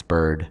got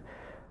spurred.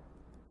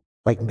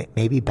 Like,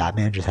 maybe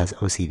Batman just has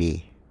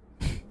OCD.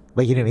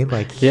 Like, you know what I mean?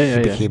 Like, he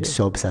became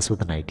so obsessed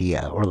with an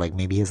idea. Or, like,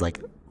 maybe he has,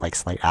 like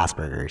slight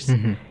Asperger's.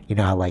 You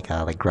know how, like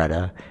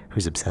Greta,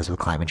 who's obsessed with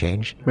climate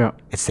change? Yeah.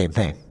 It's the same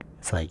thing.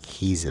 It's like,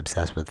 he's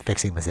obsessed with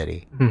fixing the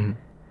city.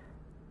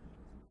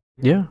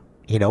 Yeah.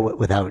 You know,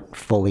 without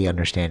fully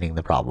understanding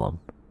the problem.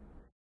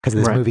 Because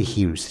in this movie,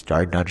 he was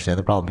starting to understand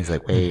the problem. He's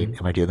like, wait,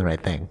 am I doing the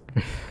right thing?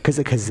 Because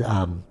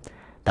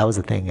that was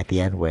the thing at the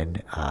end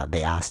when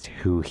they asked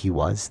who he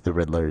was, the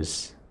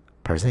Riddler's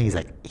person. He's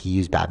like, he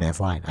used Batman's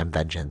line, I'm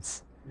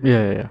vengeance.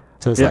 Yeah.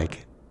 So it's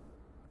like,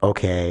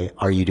 okay,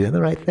 are you doing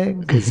the right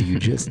thing? Because you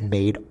just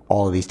made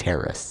all of these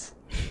terrorists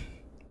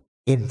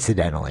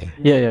incidentally.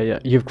 Yeah.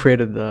 You've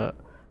created the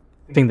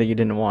thing that you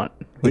didn't want,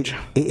 which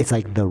it's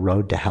like the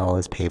road to hell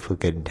is paved with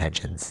good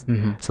intentions.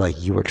 So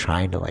like you were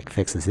trying to like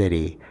fix the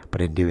city,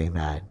 but in doing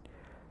that,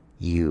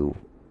 you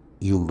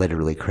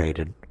literally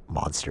created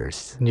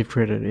monsters. you've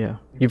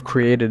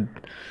created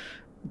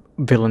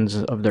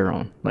villains of their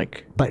own,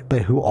 like. But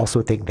who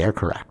also think they're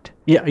correct.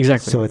 Yeah,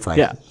 exactly. So it's like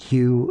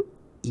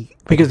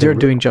because they're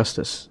doing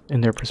justice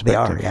in their perspective. They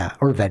are, yeah,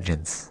 or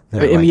vengeance.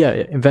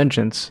 In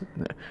vengeance,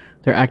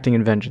 they're acting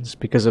in vengeance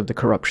because of the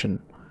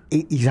corruption.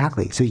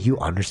 Exactly. So you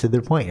understood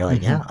their point. You're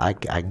like, yeah, I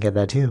can get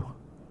that too.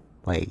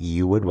 Like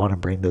you would want to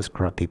bring those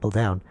corrupt people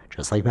down,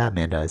 just like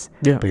Batman does.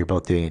 Yeah. But you're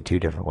both doing it 2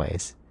 different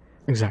ways.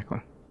 Exactly.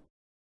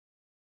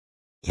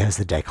 Yeah, it's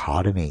the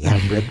dichotomy. Yeah,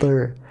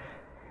 Riddler.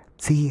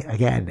 See,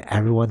 again,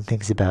 everyone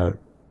thinks about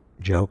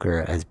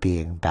Joker as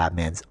being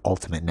Batman's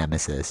ultimate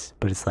nemesis,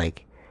 but it's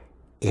like,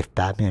 if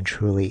Batman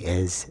truly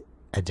is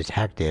a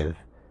detective,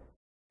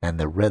 then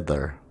the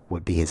Riddler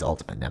would be his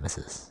ultimate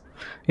nemesis.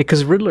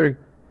 Because Riddler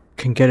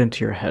can get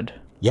into your head.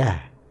 Yeah.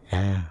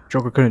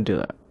 Joker couldn't do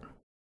that.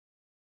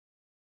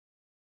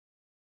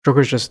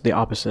 Joker's just the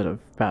opposite of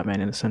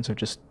Batman in the sense of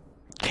just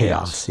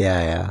chaos.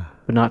 Yeah.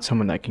 But not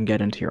someone that can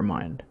get into your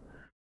mind.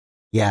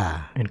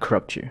 Yeah. And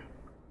corrupt you.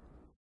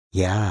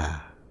 Yeah.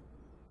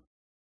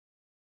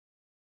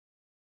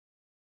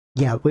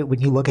 Yeah, when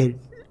you look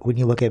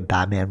at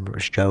Batman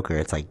versus Joker,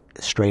 it's like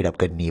straight up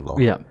good and evil.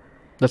 Yeah.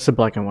 That's the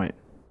black and white.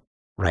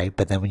 Right?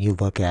 But then when you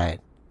look at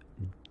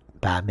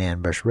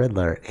Batman versus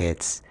Riddler,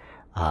 it's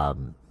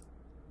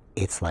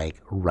like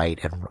right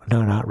and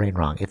no, not right and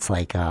wrong. It's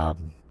like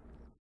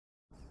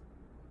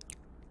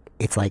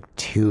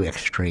 2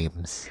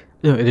 extremes.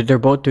 No, they're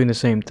both doing the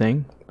same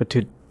thing, but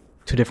two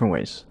different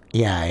ways.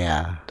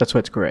 Yeah. That's why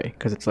it's gray,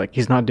 because it's like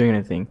he's not doing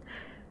anything.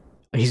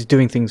 He's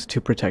doing things to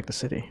protect the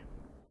city.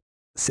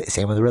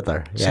 Same with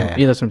Riddler. Yeah,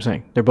 that's what I'm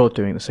saying. They're both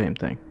doing the same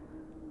thing.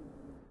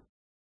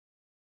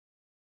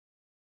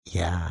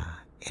 Yeah,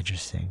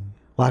 interesting.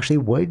 Well, actually,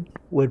 would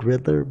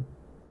Riddler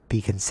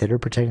be considered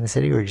protecting the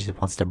city, or he just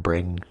wants to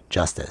bring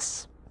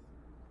justice?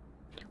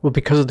 Well,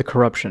 because of the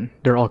corruption,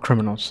 they're all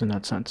criminals in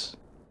that sense.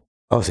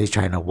 Oh, so he's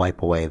trying to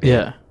wipe away the...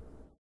 Yeah.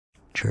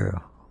 True.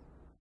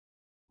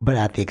 But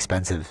at the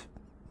expense of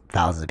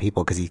thousands of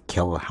people, because he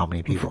killed how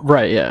many people?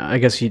 Right, yeah. I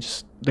guess he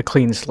just... the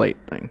clean slate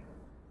thing.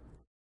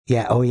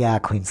 Yeah, oh yeah,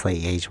 clean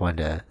slate. Yeah, he just wanted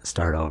to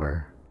start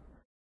over.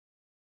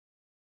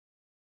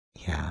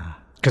 Yeah.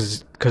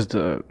 Because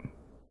the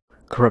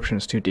corruption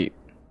is too deep.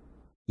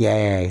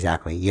 Yeah,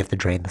 exactly. You have to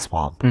drain the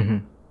swamp.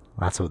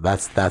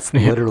 That's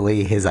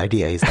literally his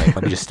idea. He's like,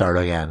 let me just start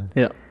again.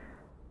 Yeah.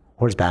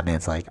 Whereas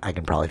Batman's like, I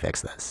can probably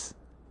fix this.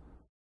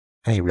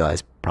 And he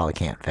realized probably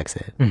can't fix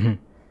it.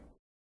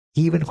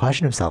 He even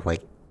questioned himself,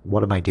 like,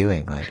 what am I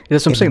doing? Like,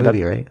 that's what I'm saying.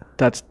 Movie, right?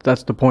 That's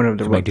the point of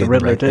the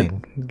Riddler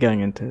did,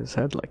 getting into his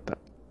head like that.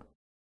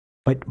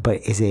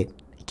 But is it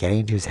getting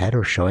into his head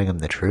or showing him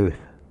the truth?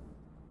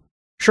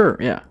 Sure,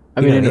 yeah.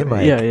 I mean,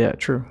 yeah,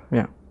 true,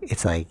 yeah.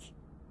 It's like,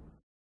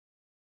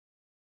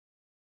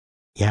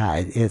 yeah,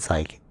 it's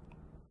like.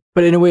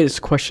 But in a way, it's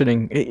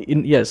questioning.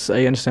 Yes,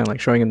 I understand, like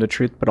showing him the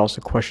truth, but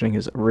also questioning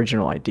his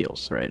original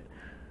ideals, right?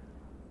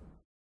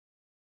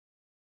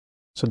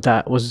 So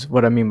that was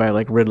what I mean by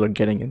like Riddler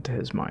getting into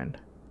his mind.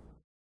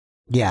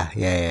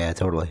 Yeah,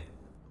 totally.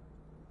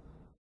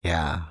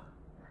 Yeah.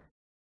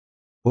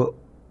 Well,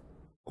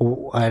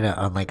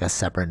 on like a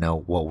separate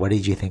note, what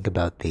did you think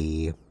about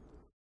the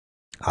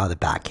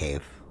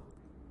Batcave?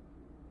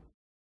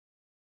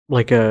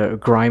 Like a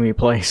grimy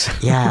place.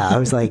 Yeah, I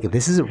was like,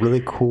 this is a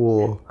really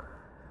cool.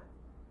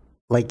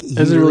 Like, this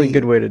is a really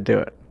good way to do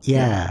it.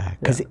 Yeah,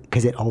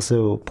 because it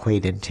also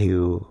played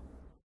into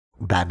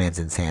Batman's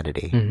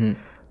insanity.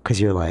 Because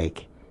you're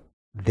like,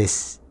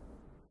 this.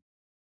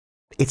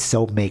 It's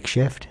so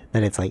makeshift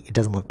that it's like it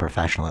doesn't look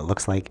professional. It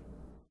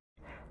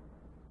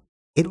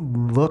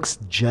looks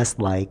just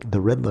like the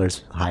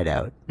Riddler's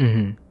hideout.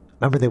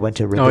 Remember they went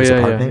to Riddler's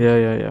apartment?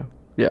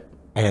 Yeah.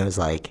 And it was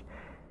like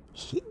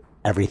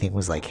everything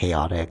was like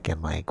chaotic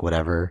and like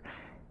whatever.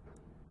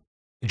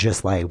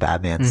 Just like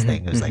Batman's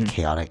thing, it was like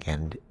chaotic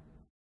and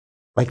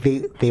like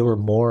they were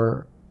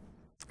more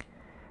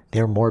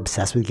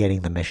obsessed with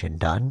getting the mission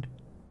done,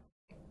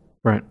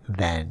 right?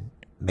 Than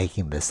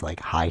making this like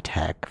high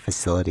tech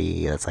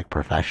facility that's like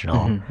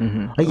professional.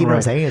 Like you know what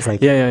I'm saying? It's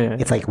like yeah.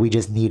 It's like we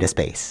just need a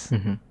space.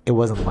 It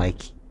wasn't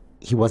like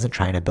he wasn't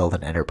trying to build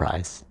an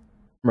enterprise.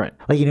 Right.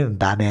 Like, you know, in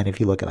Batman, if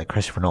you look at like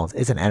Christopher Nolan's,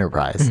 it's an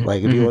enterprise.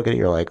 Like if you look at it,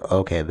 you're like,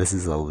 okay, this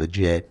is a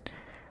legit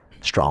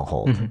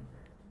stronghold.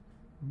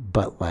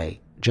 But like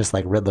just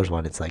like Riddler's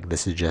one, it's like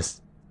this is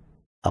just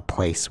a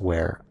place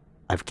where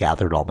I've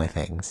gathered all my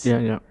things. Yeah.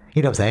 You know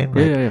what I'm saying?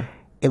 Like, yeah.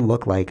 It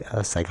looked like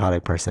a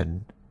psychotic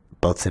person,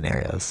 both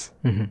scenarios.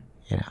 You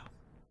know.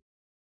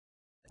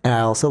 And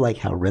I also like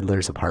how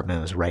Riddler's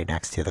apartment was right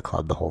next to the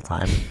club the whole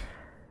time.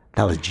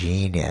 That was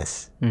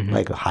genius.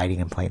 Like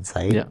hiding in plain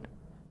sight. Yeah.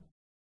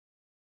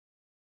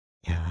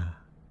 Yeah.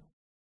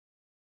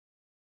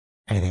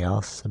 Anything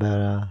else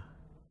about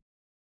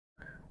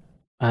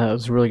It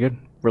was really good,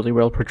 really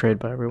well portrayed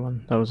by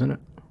everyone that was in it.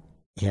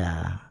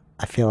 Yeah,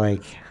 I feel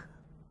like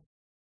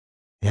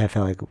I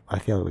feel like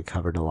we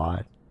covered a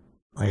lot.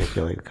 Like I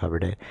feel like we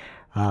covered it.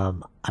 I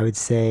would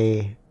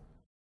say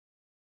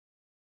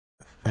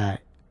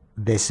that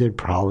this would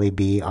probably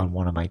be on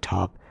one of my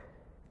top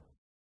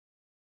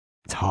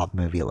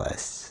movie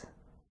lists.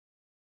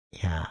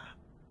 Yeah.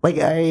 Like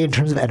in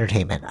terms of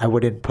entertainment, I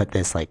wouldn't put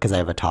this like because I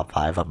have a top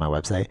 5 on my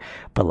website,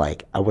 but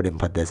like I wouldn't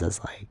put this as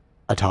like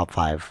a top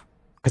 5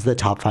 because the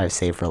top 5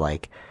 save for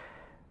like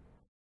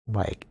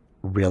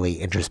really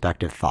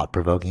introspective,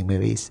 thought-provoking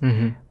movies.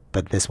 Mm-hmm.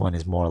 But this one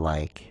is more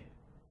like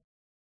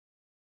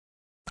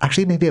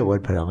actually maybe I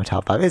would put it on my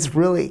top 5. It's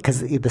really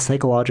because the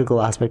psychological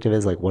aspect of it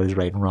is like what is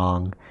right and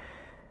wrong.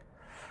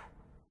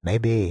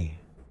 Maybe.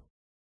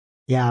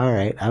 Yeah, all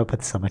right. I would put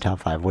this on my top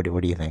 5. What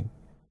do you think?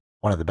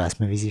 One of the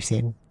best movies you've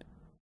seen?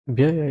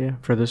 Yeah.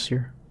 For this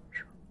year.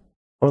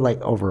 Or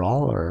like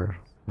overall, or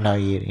no,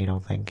 you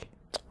don't think?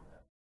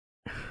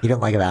 You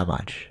don't like it that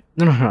much?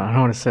 No. I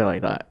don't want to say it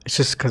like that. It's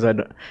just because I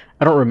don't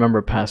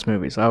remember past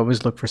movies. I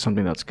always look for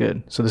something that's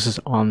good. So this is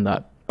on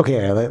that.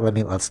 Okay,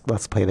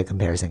 let's play the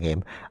comparison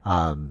game.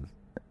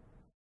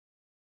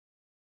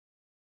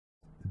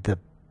 The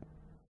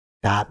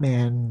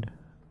Batman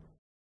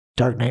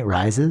Dark Knight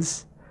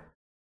Rises.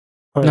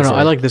 Oh, no,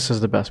 I like this as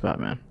the best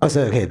Batman. Oh,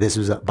 so okay, this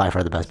was by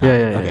far the best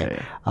Batman. Yeah.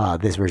 Okay, yeah.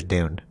 This versus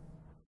Dune.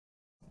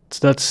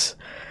 So that's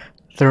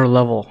their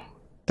level.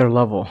 They're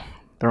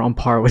on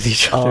par with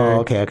each other. Oh,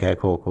 okay,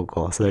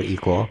 cool. So they're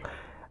equal.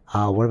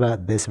 What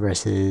about this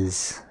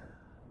versus?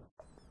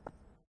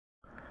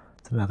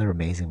 It's another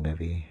amazing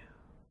movie.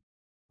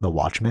 The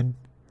Watchmen.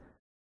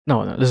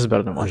 No, this is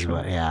better than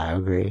Watchmen. Yeah, I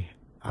agree.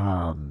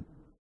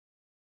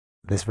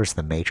 This versus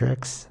The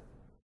Matrix.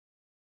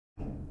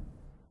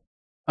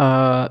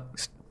 No,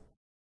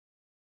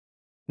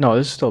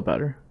 this is still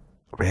better.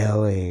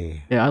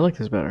 Really? Yeah, I like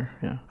this better.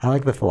 Yeah. I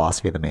like the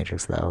philosophy of The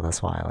Matrix though.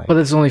 That's why I like. But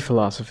it's only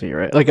philosophy,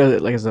 right? Like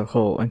as a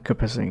whole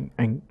encompassing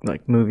and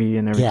like movie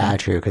and everything. Yeah,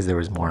 true. Because there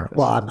was more.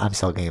 Well, I'm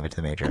still giving it to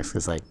The Matrix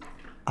because like,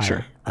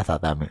 sure. I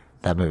thought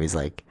that movie's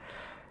like,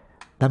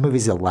 that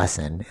movie's a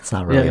lesson. It's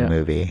not really a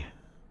movie.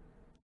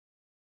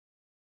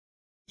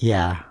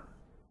 Yeah.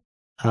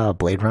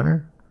 Blade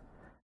Runner.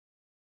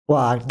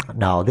 Well,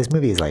 no, this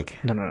movie is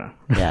like. No.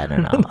 Yeah,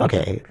 no.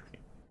 Okay.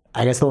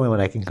 I guess the only one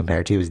I can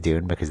compare to is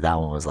Dune because that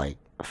one was like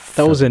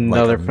that was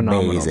another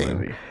phenomenal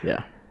movie.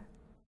 Yeah,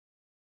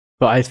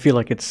 but I feel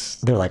like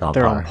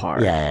they're on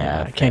par.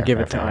 Yeah. I can't give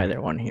it to either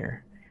one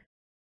here.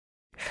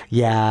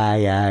 Yeah,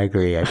 I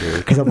agree.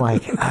 Because I'm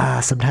like,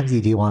 sometimes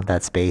you do want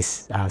that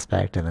space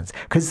aspect, and then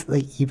because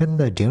like even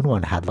the Dune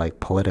one had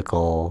like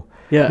political.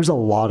 Yeah, there's a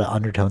lot of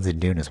undertones in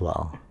Dune as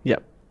well.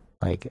 Yep.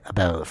 Like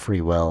about free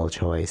will,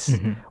 choice.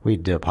 Mm-hmm. We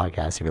did a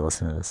podcast. If you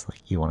listen to this,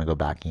 like you want to go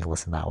back and you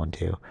listen to that one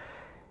too.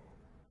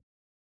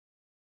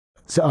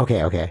 So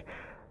okay.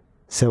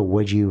 So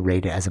would you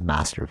rate it as a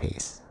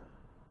masterpiece?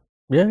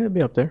 Yeah, it'd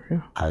be up there.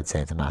 Yeah, I would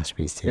say it's a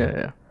masterpiece too.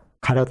 Yeah.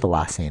 Cut out the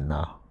last scene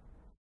though.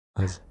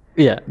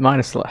 Yeah,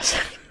 minus the last.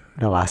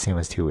 The last scene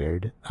was too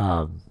weird.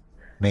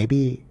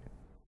 Maybe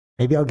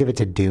I'll give it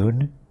to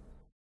Dune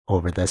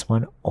over this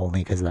one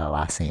only because of that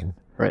last scene.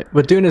 Right,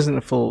 but Dune isn't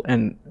a full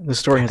and the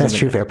story hasn't. That's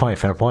true. Fair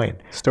point.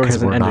 Story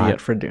hasn't ended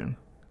yet for Dune.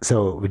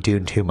 So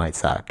Dune 2 might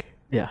suck.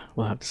 Yeah,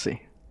 we'll have to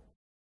see.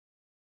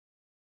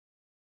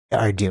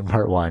 Our Dune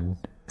Part 1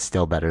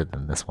 still better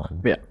than this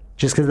one. Yeah.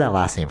 Just because that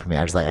last scene for me,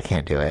 I was like, I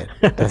can't do it.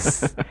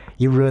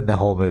 You ruined the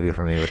whole movie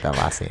for me with that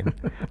last scene.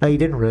 No, you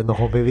didn't ruin the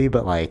whole movie,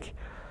 but like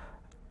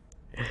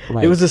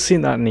it was a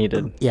scene not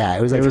needed. Yeah,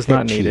 it was like it was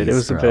not needed. It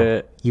was a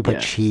bit. You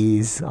put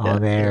cheese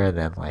on there, and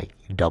then like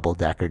double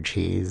decker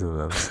cheese, and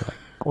then it's like,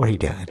 what are you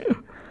doing?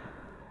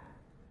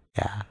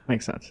 Yeah,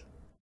 makes sense.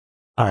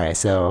 All right,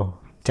 so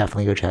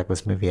definitely go check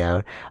this movie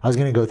out. I was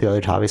gonna go through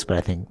other topics, but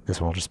I think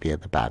this one will just be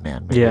at the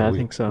Batman. Maybe I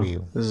think so.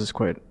 This is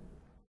quite.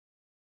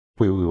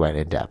 We went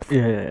in depth.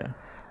 Yeah.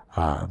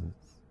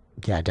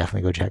 Yeah,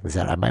 definitely go check this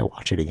out. I might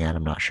watch it again.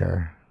 I'm not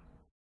sure.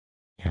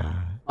 Yeah.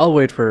 I'll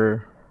wait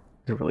for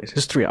the release.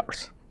 It's 3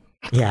 hours.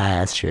 Yeah,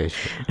 that's true.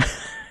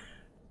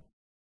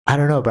 I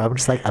don't know, but I'm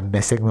just like I'm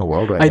missing the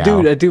world right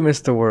now. I do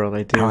miss the world.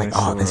 I do. I'm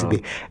like, this would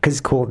be because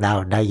it's cool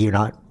now. Now you're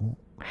not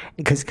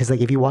because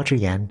like if you watch it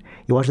again,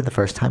 you watch it the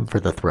first time for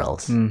the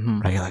thrills,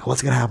 right? You're like,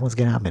 what's gonna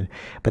happen?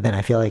 But then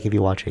I feel like if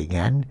you watch it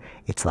again,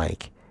 it's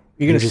like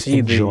you're just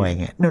enjoying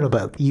it. No,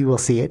 but you will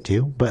see it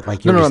too. But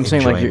like you're just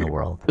enjoying the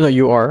world. No,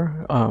 you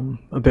are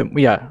a bit,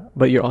 yeah.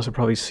 But you're also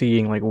probably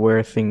seeing like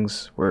where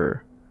things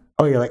were.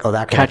 Oh, you're like,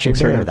 that catching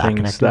certain that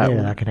things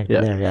that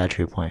connected there. Yeah,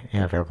 true point.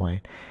 Yeah, fair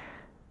point.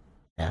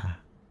 Yeah.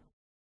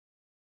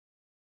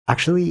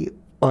 Actually,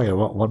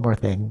 one more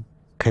thing,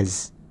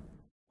 because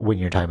when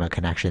you're talking about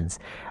connections,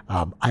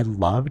 I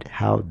loved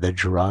how the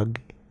drug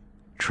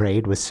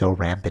trade was so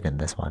rampant in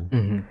this one.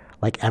 Mm-hmm.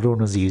 Like everyone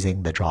was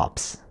using the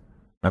drops,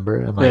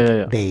 remember? And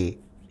like they,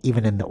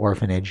 even in the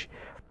orphanage,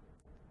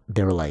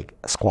 they were like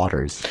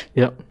squatters.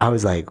 Yep. I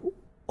was like,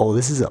 oh,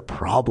 this is a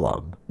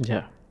problem.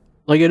 Yeah.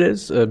 Like it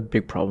is a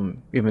big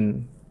problem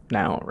even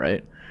now,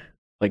 right?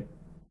 Like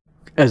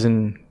as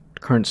in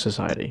current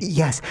society.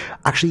 Yes.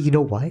 Actually, you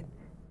know what?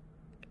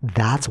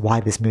 That's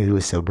why this movie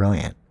was so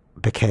brilliant,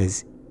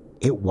 because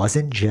it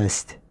wasn't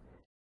just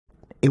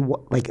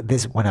like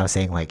this when I was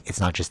saying like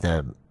it's not just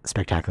a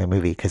spectacular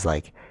movie, because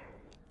like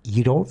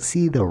you don't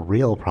see the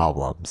real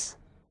problems.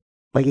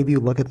 Like if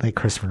you look at like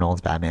Christopher Nolan's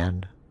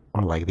Batman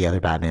or like the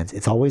other Batmans,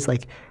 it's always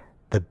like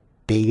the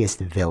biggest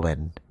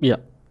villain Yeah.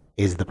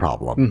 is the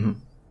problem. Mm-hmm.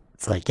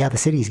 It's like, yeah, the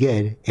city's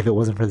good if it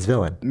wasn't for this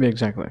villain,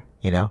 Exactly.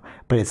 you know?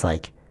 But it's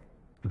like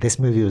this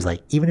movie was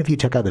like, even if you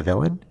took out the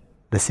villain,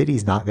 the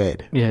city's not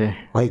good. Yeah.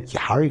 Like,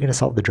 how are you going to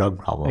solve the drug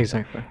problem?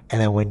 Exactly. And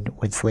then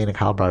when Selena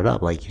Kyle brought it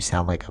up, like, you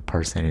sound like a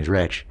person who's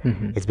rich.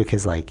 Mm-hmm. It's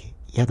because like,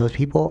 yeah, those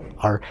people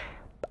are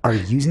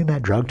using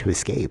that drug to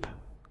escape.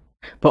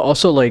 But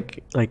also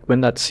like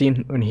when that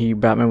scene when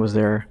Batman was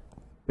there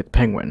with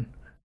Penguin,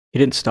 he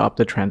didn't stop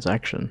the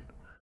transaction.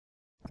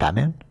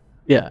 Batman?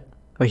 Yeah.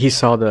 Like he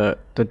saw the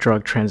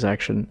drug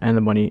transaction and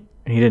the money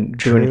and he didn't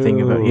do anything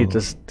about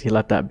it. He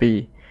let that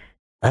be.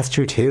 That's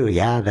true too.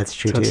 Yeah, that's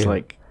true So too. it's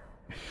like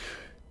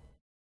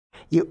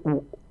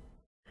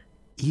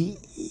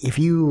if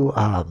you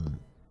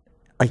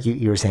like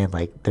you were saying,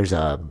 like there's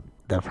the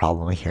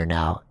problem here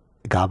now.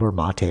 Gabor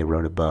Mate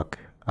wrote a book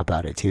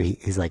about it too.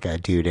 He's like a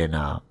dude in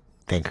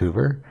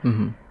Vancouver.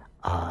 mm-hmm.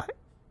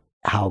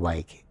 How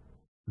like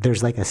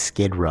there's like a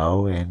Skid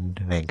Row in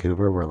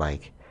Vancouver where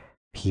like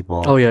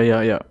people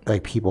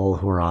like people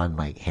who are on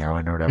like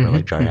heroin or whatever,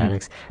 like drug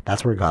addicts,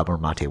 that's where Gabor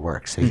Mate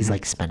works. So he's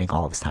like spending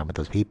all of his time with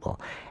those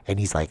people, and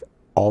he's like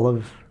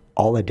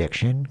all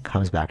addiction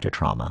comes back to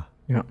trauma.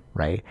 Yeah.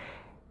 Right.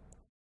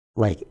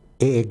 Like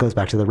it goes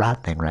back to the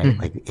rat thing, right?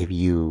 Like if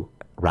you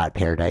rat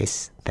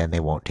paradise, then they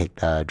won't take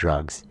the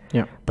drugs.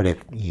 Yeah. But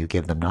if you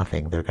give them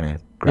nothing, they're gonna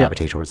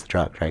gravitate towards the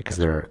drugs, right? Because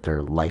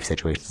their life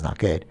situation is not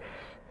good.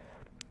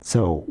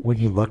 So when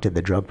you looked at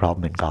the drug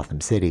problem in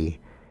Gotham City,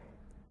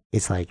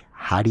 it's like,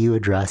 how do you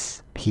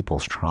address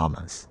people's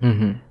traumas?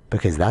 Mm-hmm.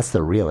 Because that's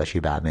the real issue,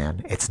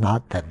 Batman. It's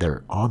not that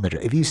they're on the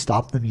drug. If you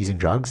stop them using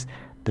drugs,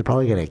 they're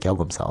probably gonna kill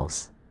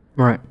themselves.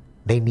 Right.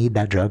 They need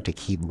that drug to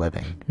keep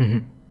living.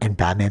 Mm-hmm. And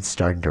Batman's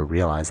starting to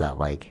realize that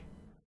like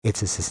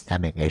it's a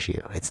systemic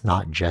issue. It's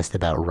not just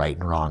about right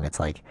and wrong. It's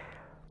like,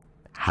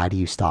 how do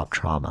you stop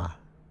trauma?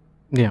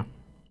 Yeah.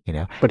 You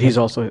know? But he's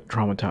also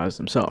traumatized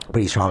himself.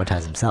 But he's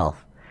traumatized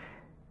himself.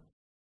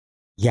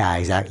 Yeah,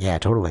 exactly. Yeah,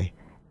 totally.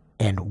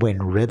 And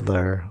when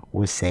Riddler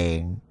was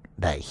saying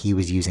that he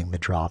was using the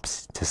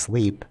drops to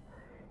sleep,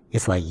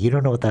 it's like, you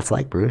don't know what that's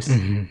like, Bruce.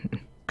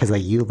 Because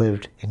like you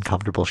lived in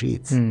comfortable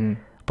sheets.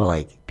 But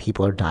like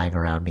people are dying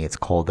around me. It's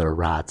cold. There are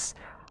rats.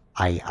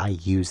 I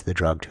use the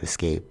drug to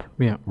escape.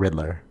 Yeah.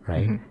 Riddler,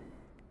 right?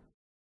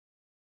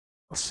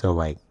 So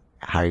like,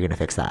 how are you gonna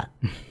fix that?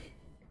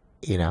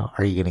 You know,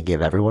 are you gonna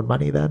give everyone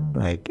money then?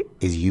 Like,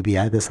 is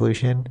UBI the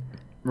solution?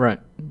 Right.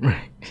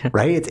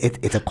 Right?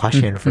 It's a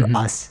question for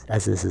us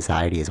as a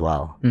society as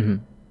well.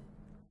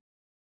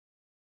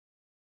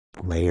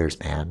 Layers,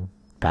 man.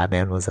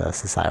 Batman was a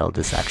societal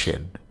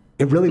dissection.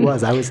 It really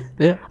was. I was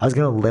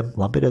gonna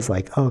lump it as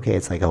like, oh, okay,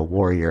 it's like a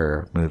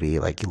warrior movie.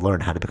 Like you learn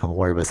how to become a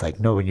warrior, but it's like,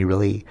 no, when you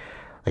really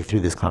like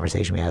through this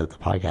conversation we had with the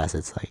podcast,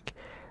 it's like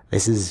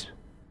this is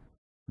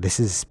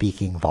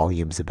speaking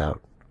volumes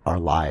about our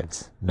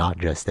lives, not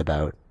just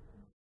about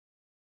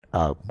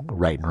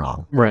right and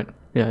wrong. Right.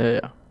 Yeah.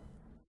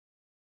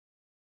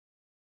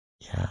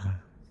 Yeah.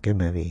 Good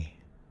movie.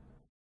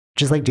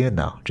 Just like Dune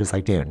though. Just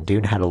like Dune.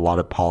 Dune had a lot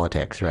of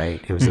politics,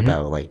 right? It was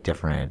about like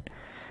different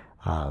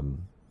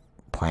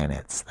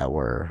planets that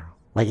were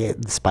like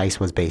spice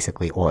was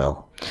basically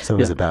oil, so it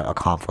was about a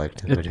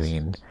conflict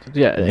between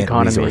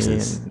economy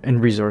resources. and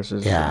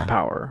resources and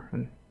power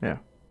and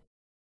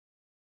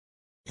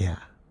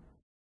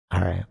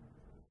all right,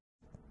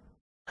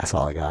 that's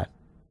all I got.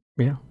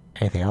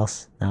 Anything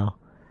else? No.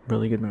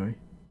 Really good movie.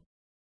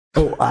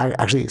 Oh,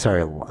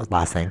 sorry,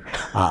 last thing,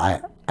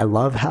 I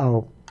love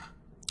how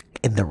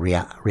in the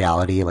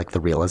reality, like the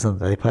realism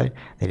that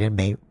they didn't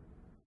make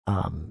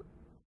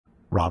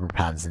Robert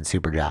Pattinson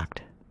super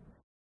jacked.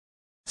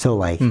 So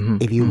like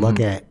if you look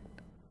at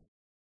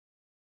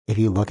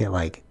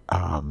like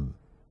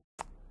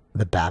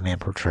the Batman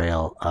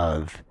portrayal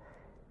of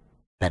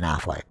Ben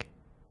Affleck,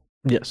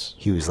 yes,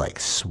 he was like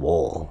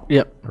swole.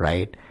 Yep.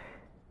 Right?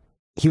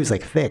 He was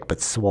like thick but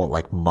swole,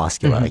 like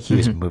muscular, like he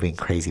was moving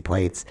crazy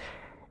plates.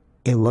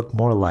 It looked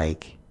more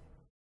like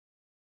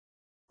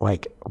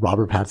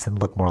Robert Pattinson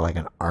looked more like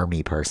an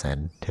army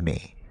person to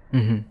me.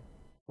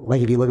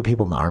 Like if you look at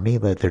people in the army,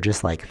 they're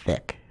just like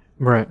thick.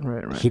 Right.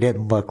 He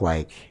didn't look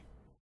like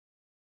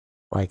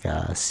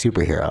a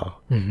superhero.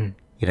 You know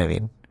what I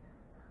mean?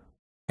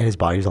 And his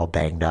body was all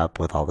banged up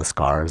with all the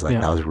scars. Like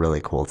that was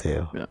really cool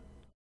too. Yeah.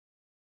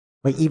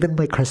 Like even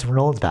like Christopher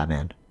Nolan's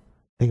Batman.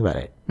 Think about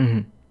it.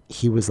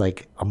 He was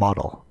like a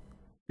model.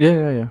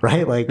 Yeah.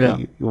 Right? Like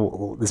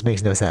this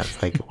makes no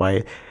sense. Like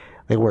why?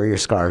 Like where are your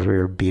scars? Where are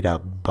your beat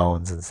up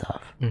bones and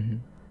stuff?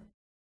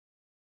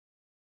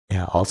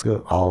 Yeah.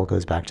 Also, all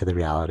goes back to the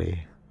reality.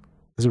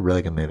 It was a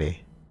really good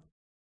movie.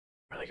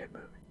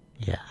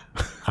 Yeah.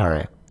 All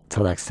right.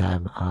 Till next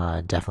time,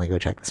 definitely go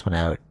check this one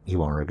out. You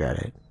won't regret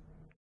it.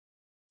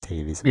 Take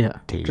it easy. Yeah,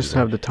 just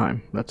have the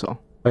time. That's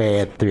all. Oh,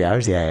 yeah, 3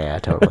 hours? Yeah,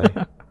 totally.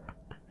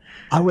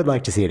 I would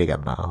like to see it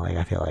again, though. Like,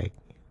 I feel like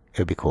it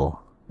would be cool.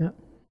 Yeah.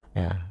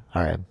 Yeah.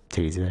 All right.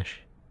 Take it easy,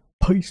 Vish.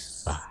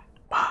 Peace. Bye.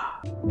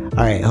 All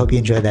right. Hope you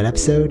enjoyed that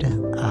episode.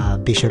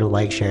 Be sure to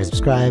like, share,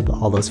 subscribe,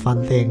 all those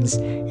fun things,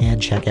 and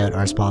check out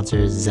our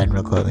sponsors,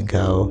 Zenro Clothing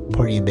Co.,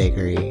 Portian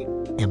Bakery,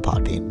 and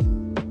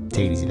Podbean.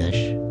 Take it easy,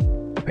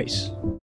 Vish. Peace.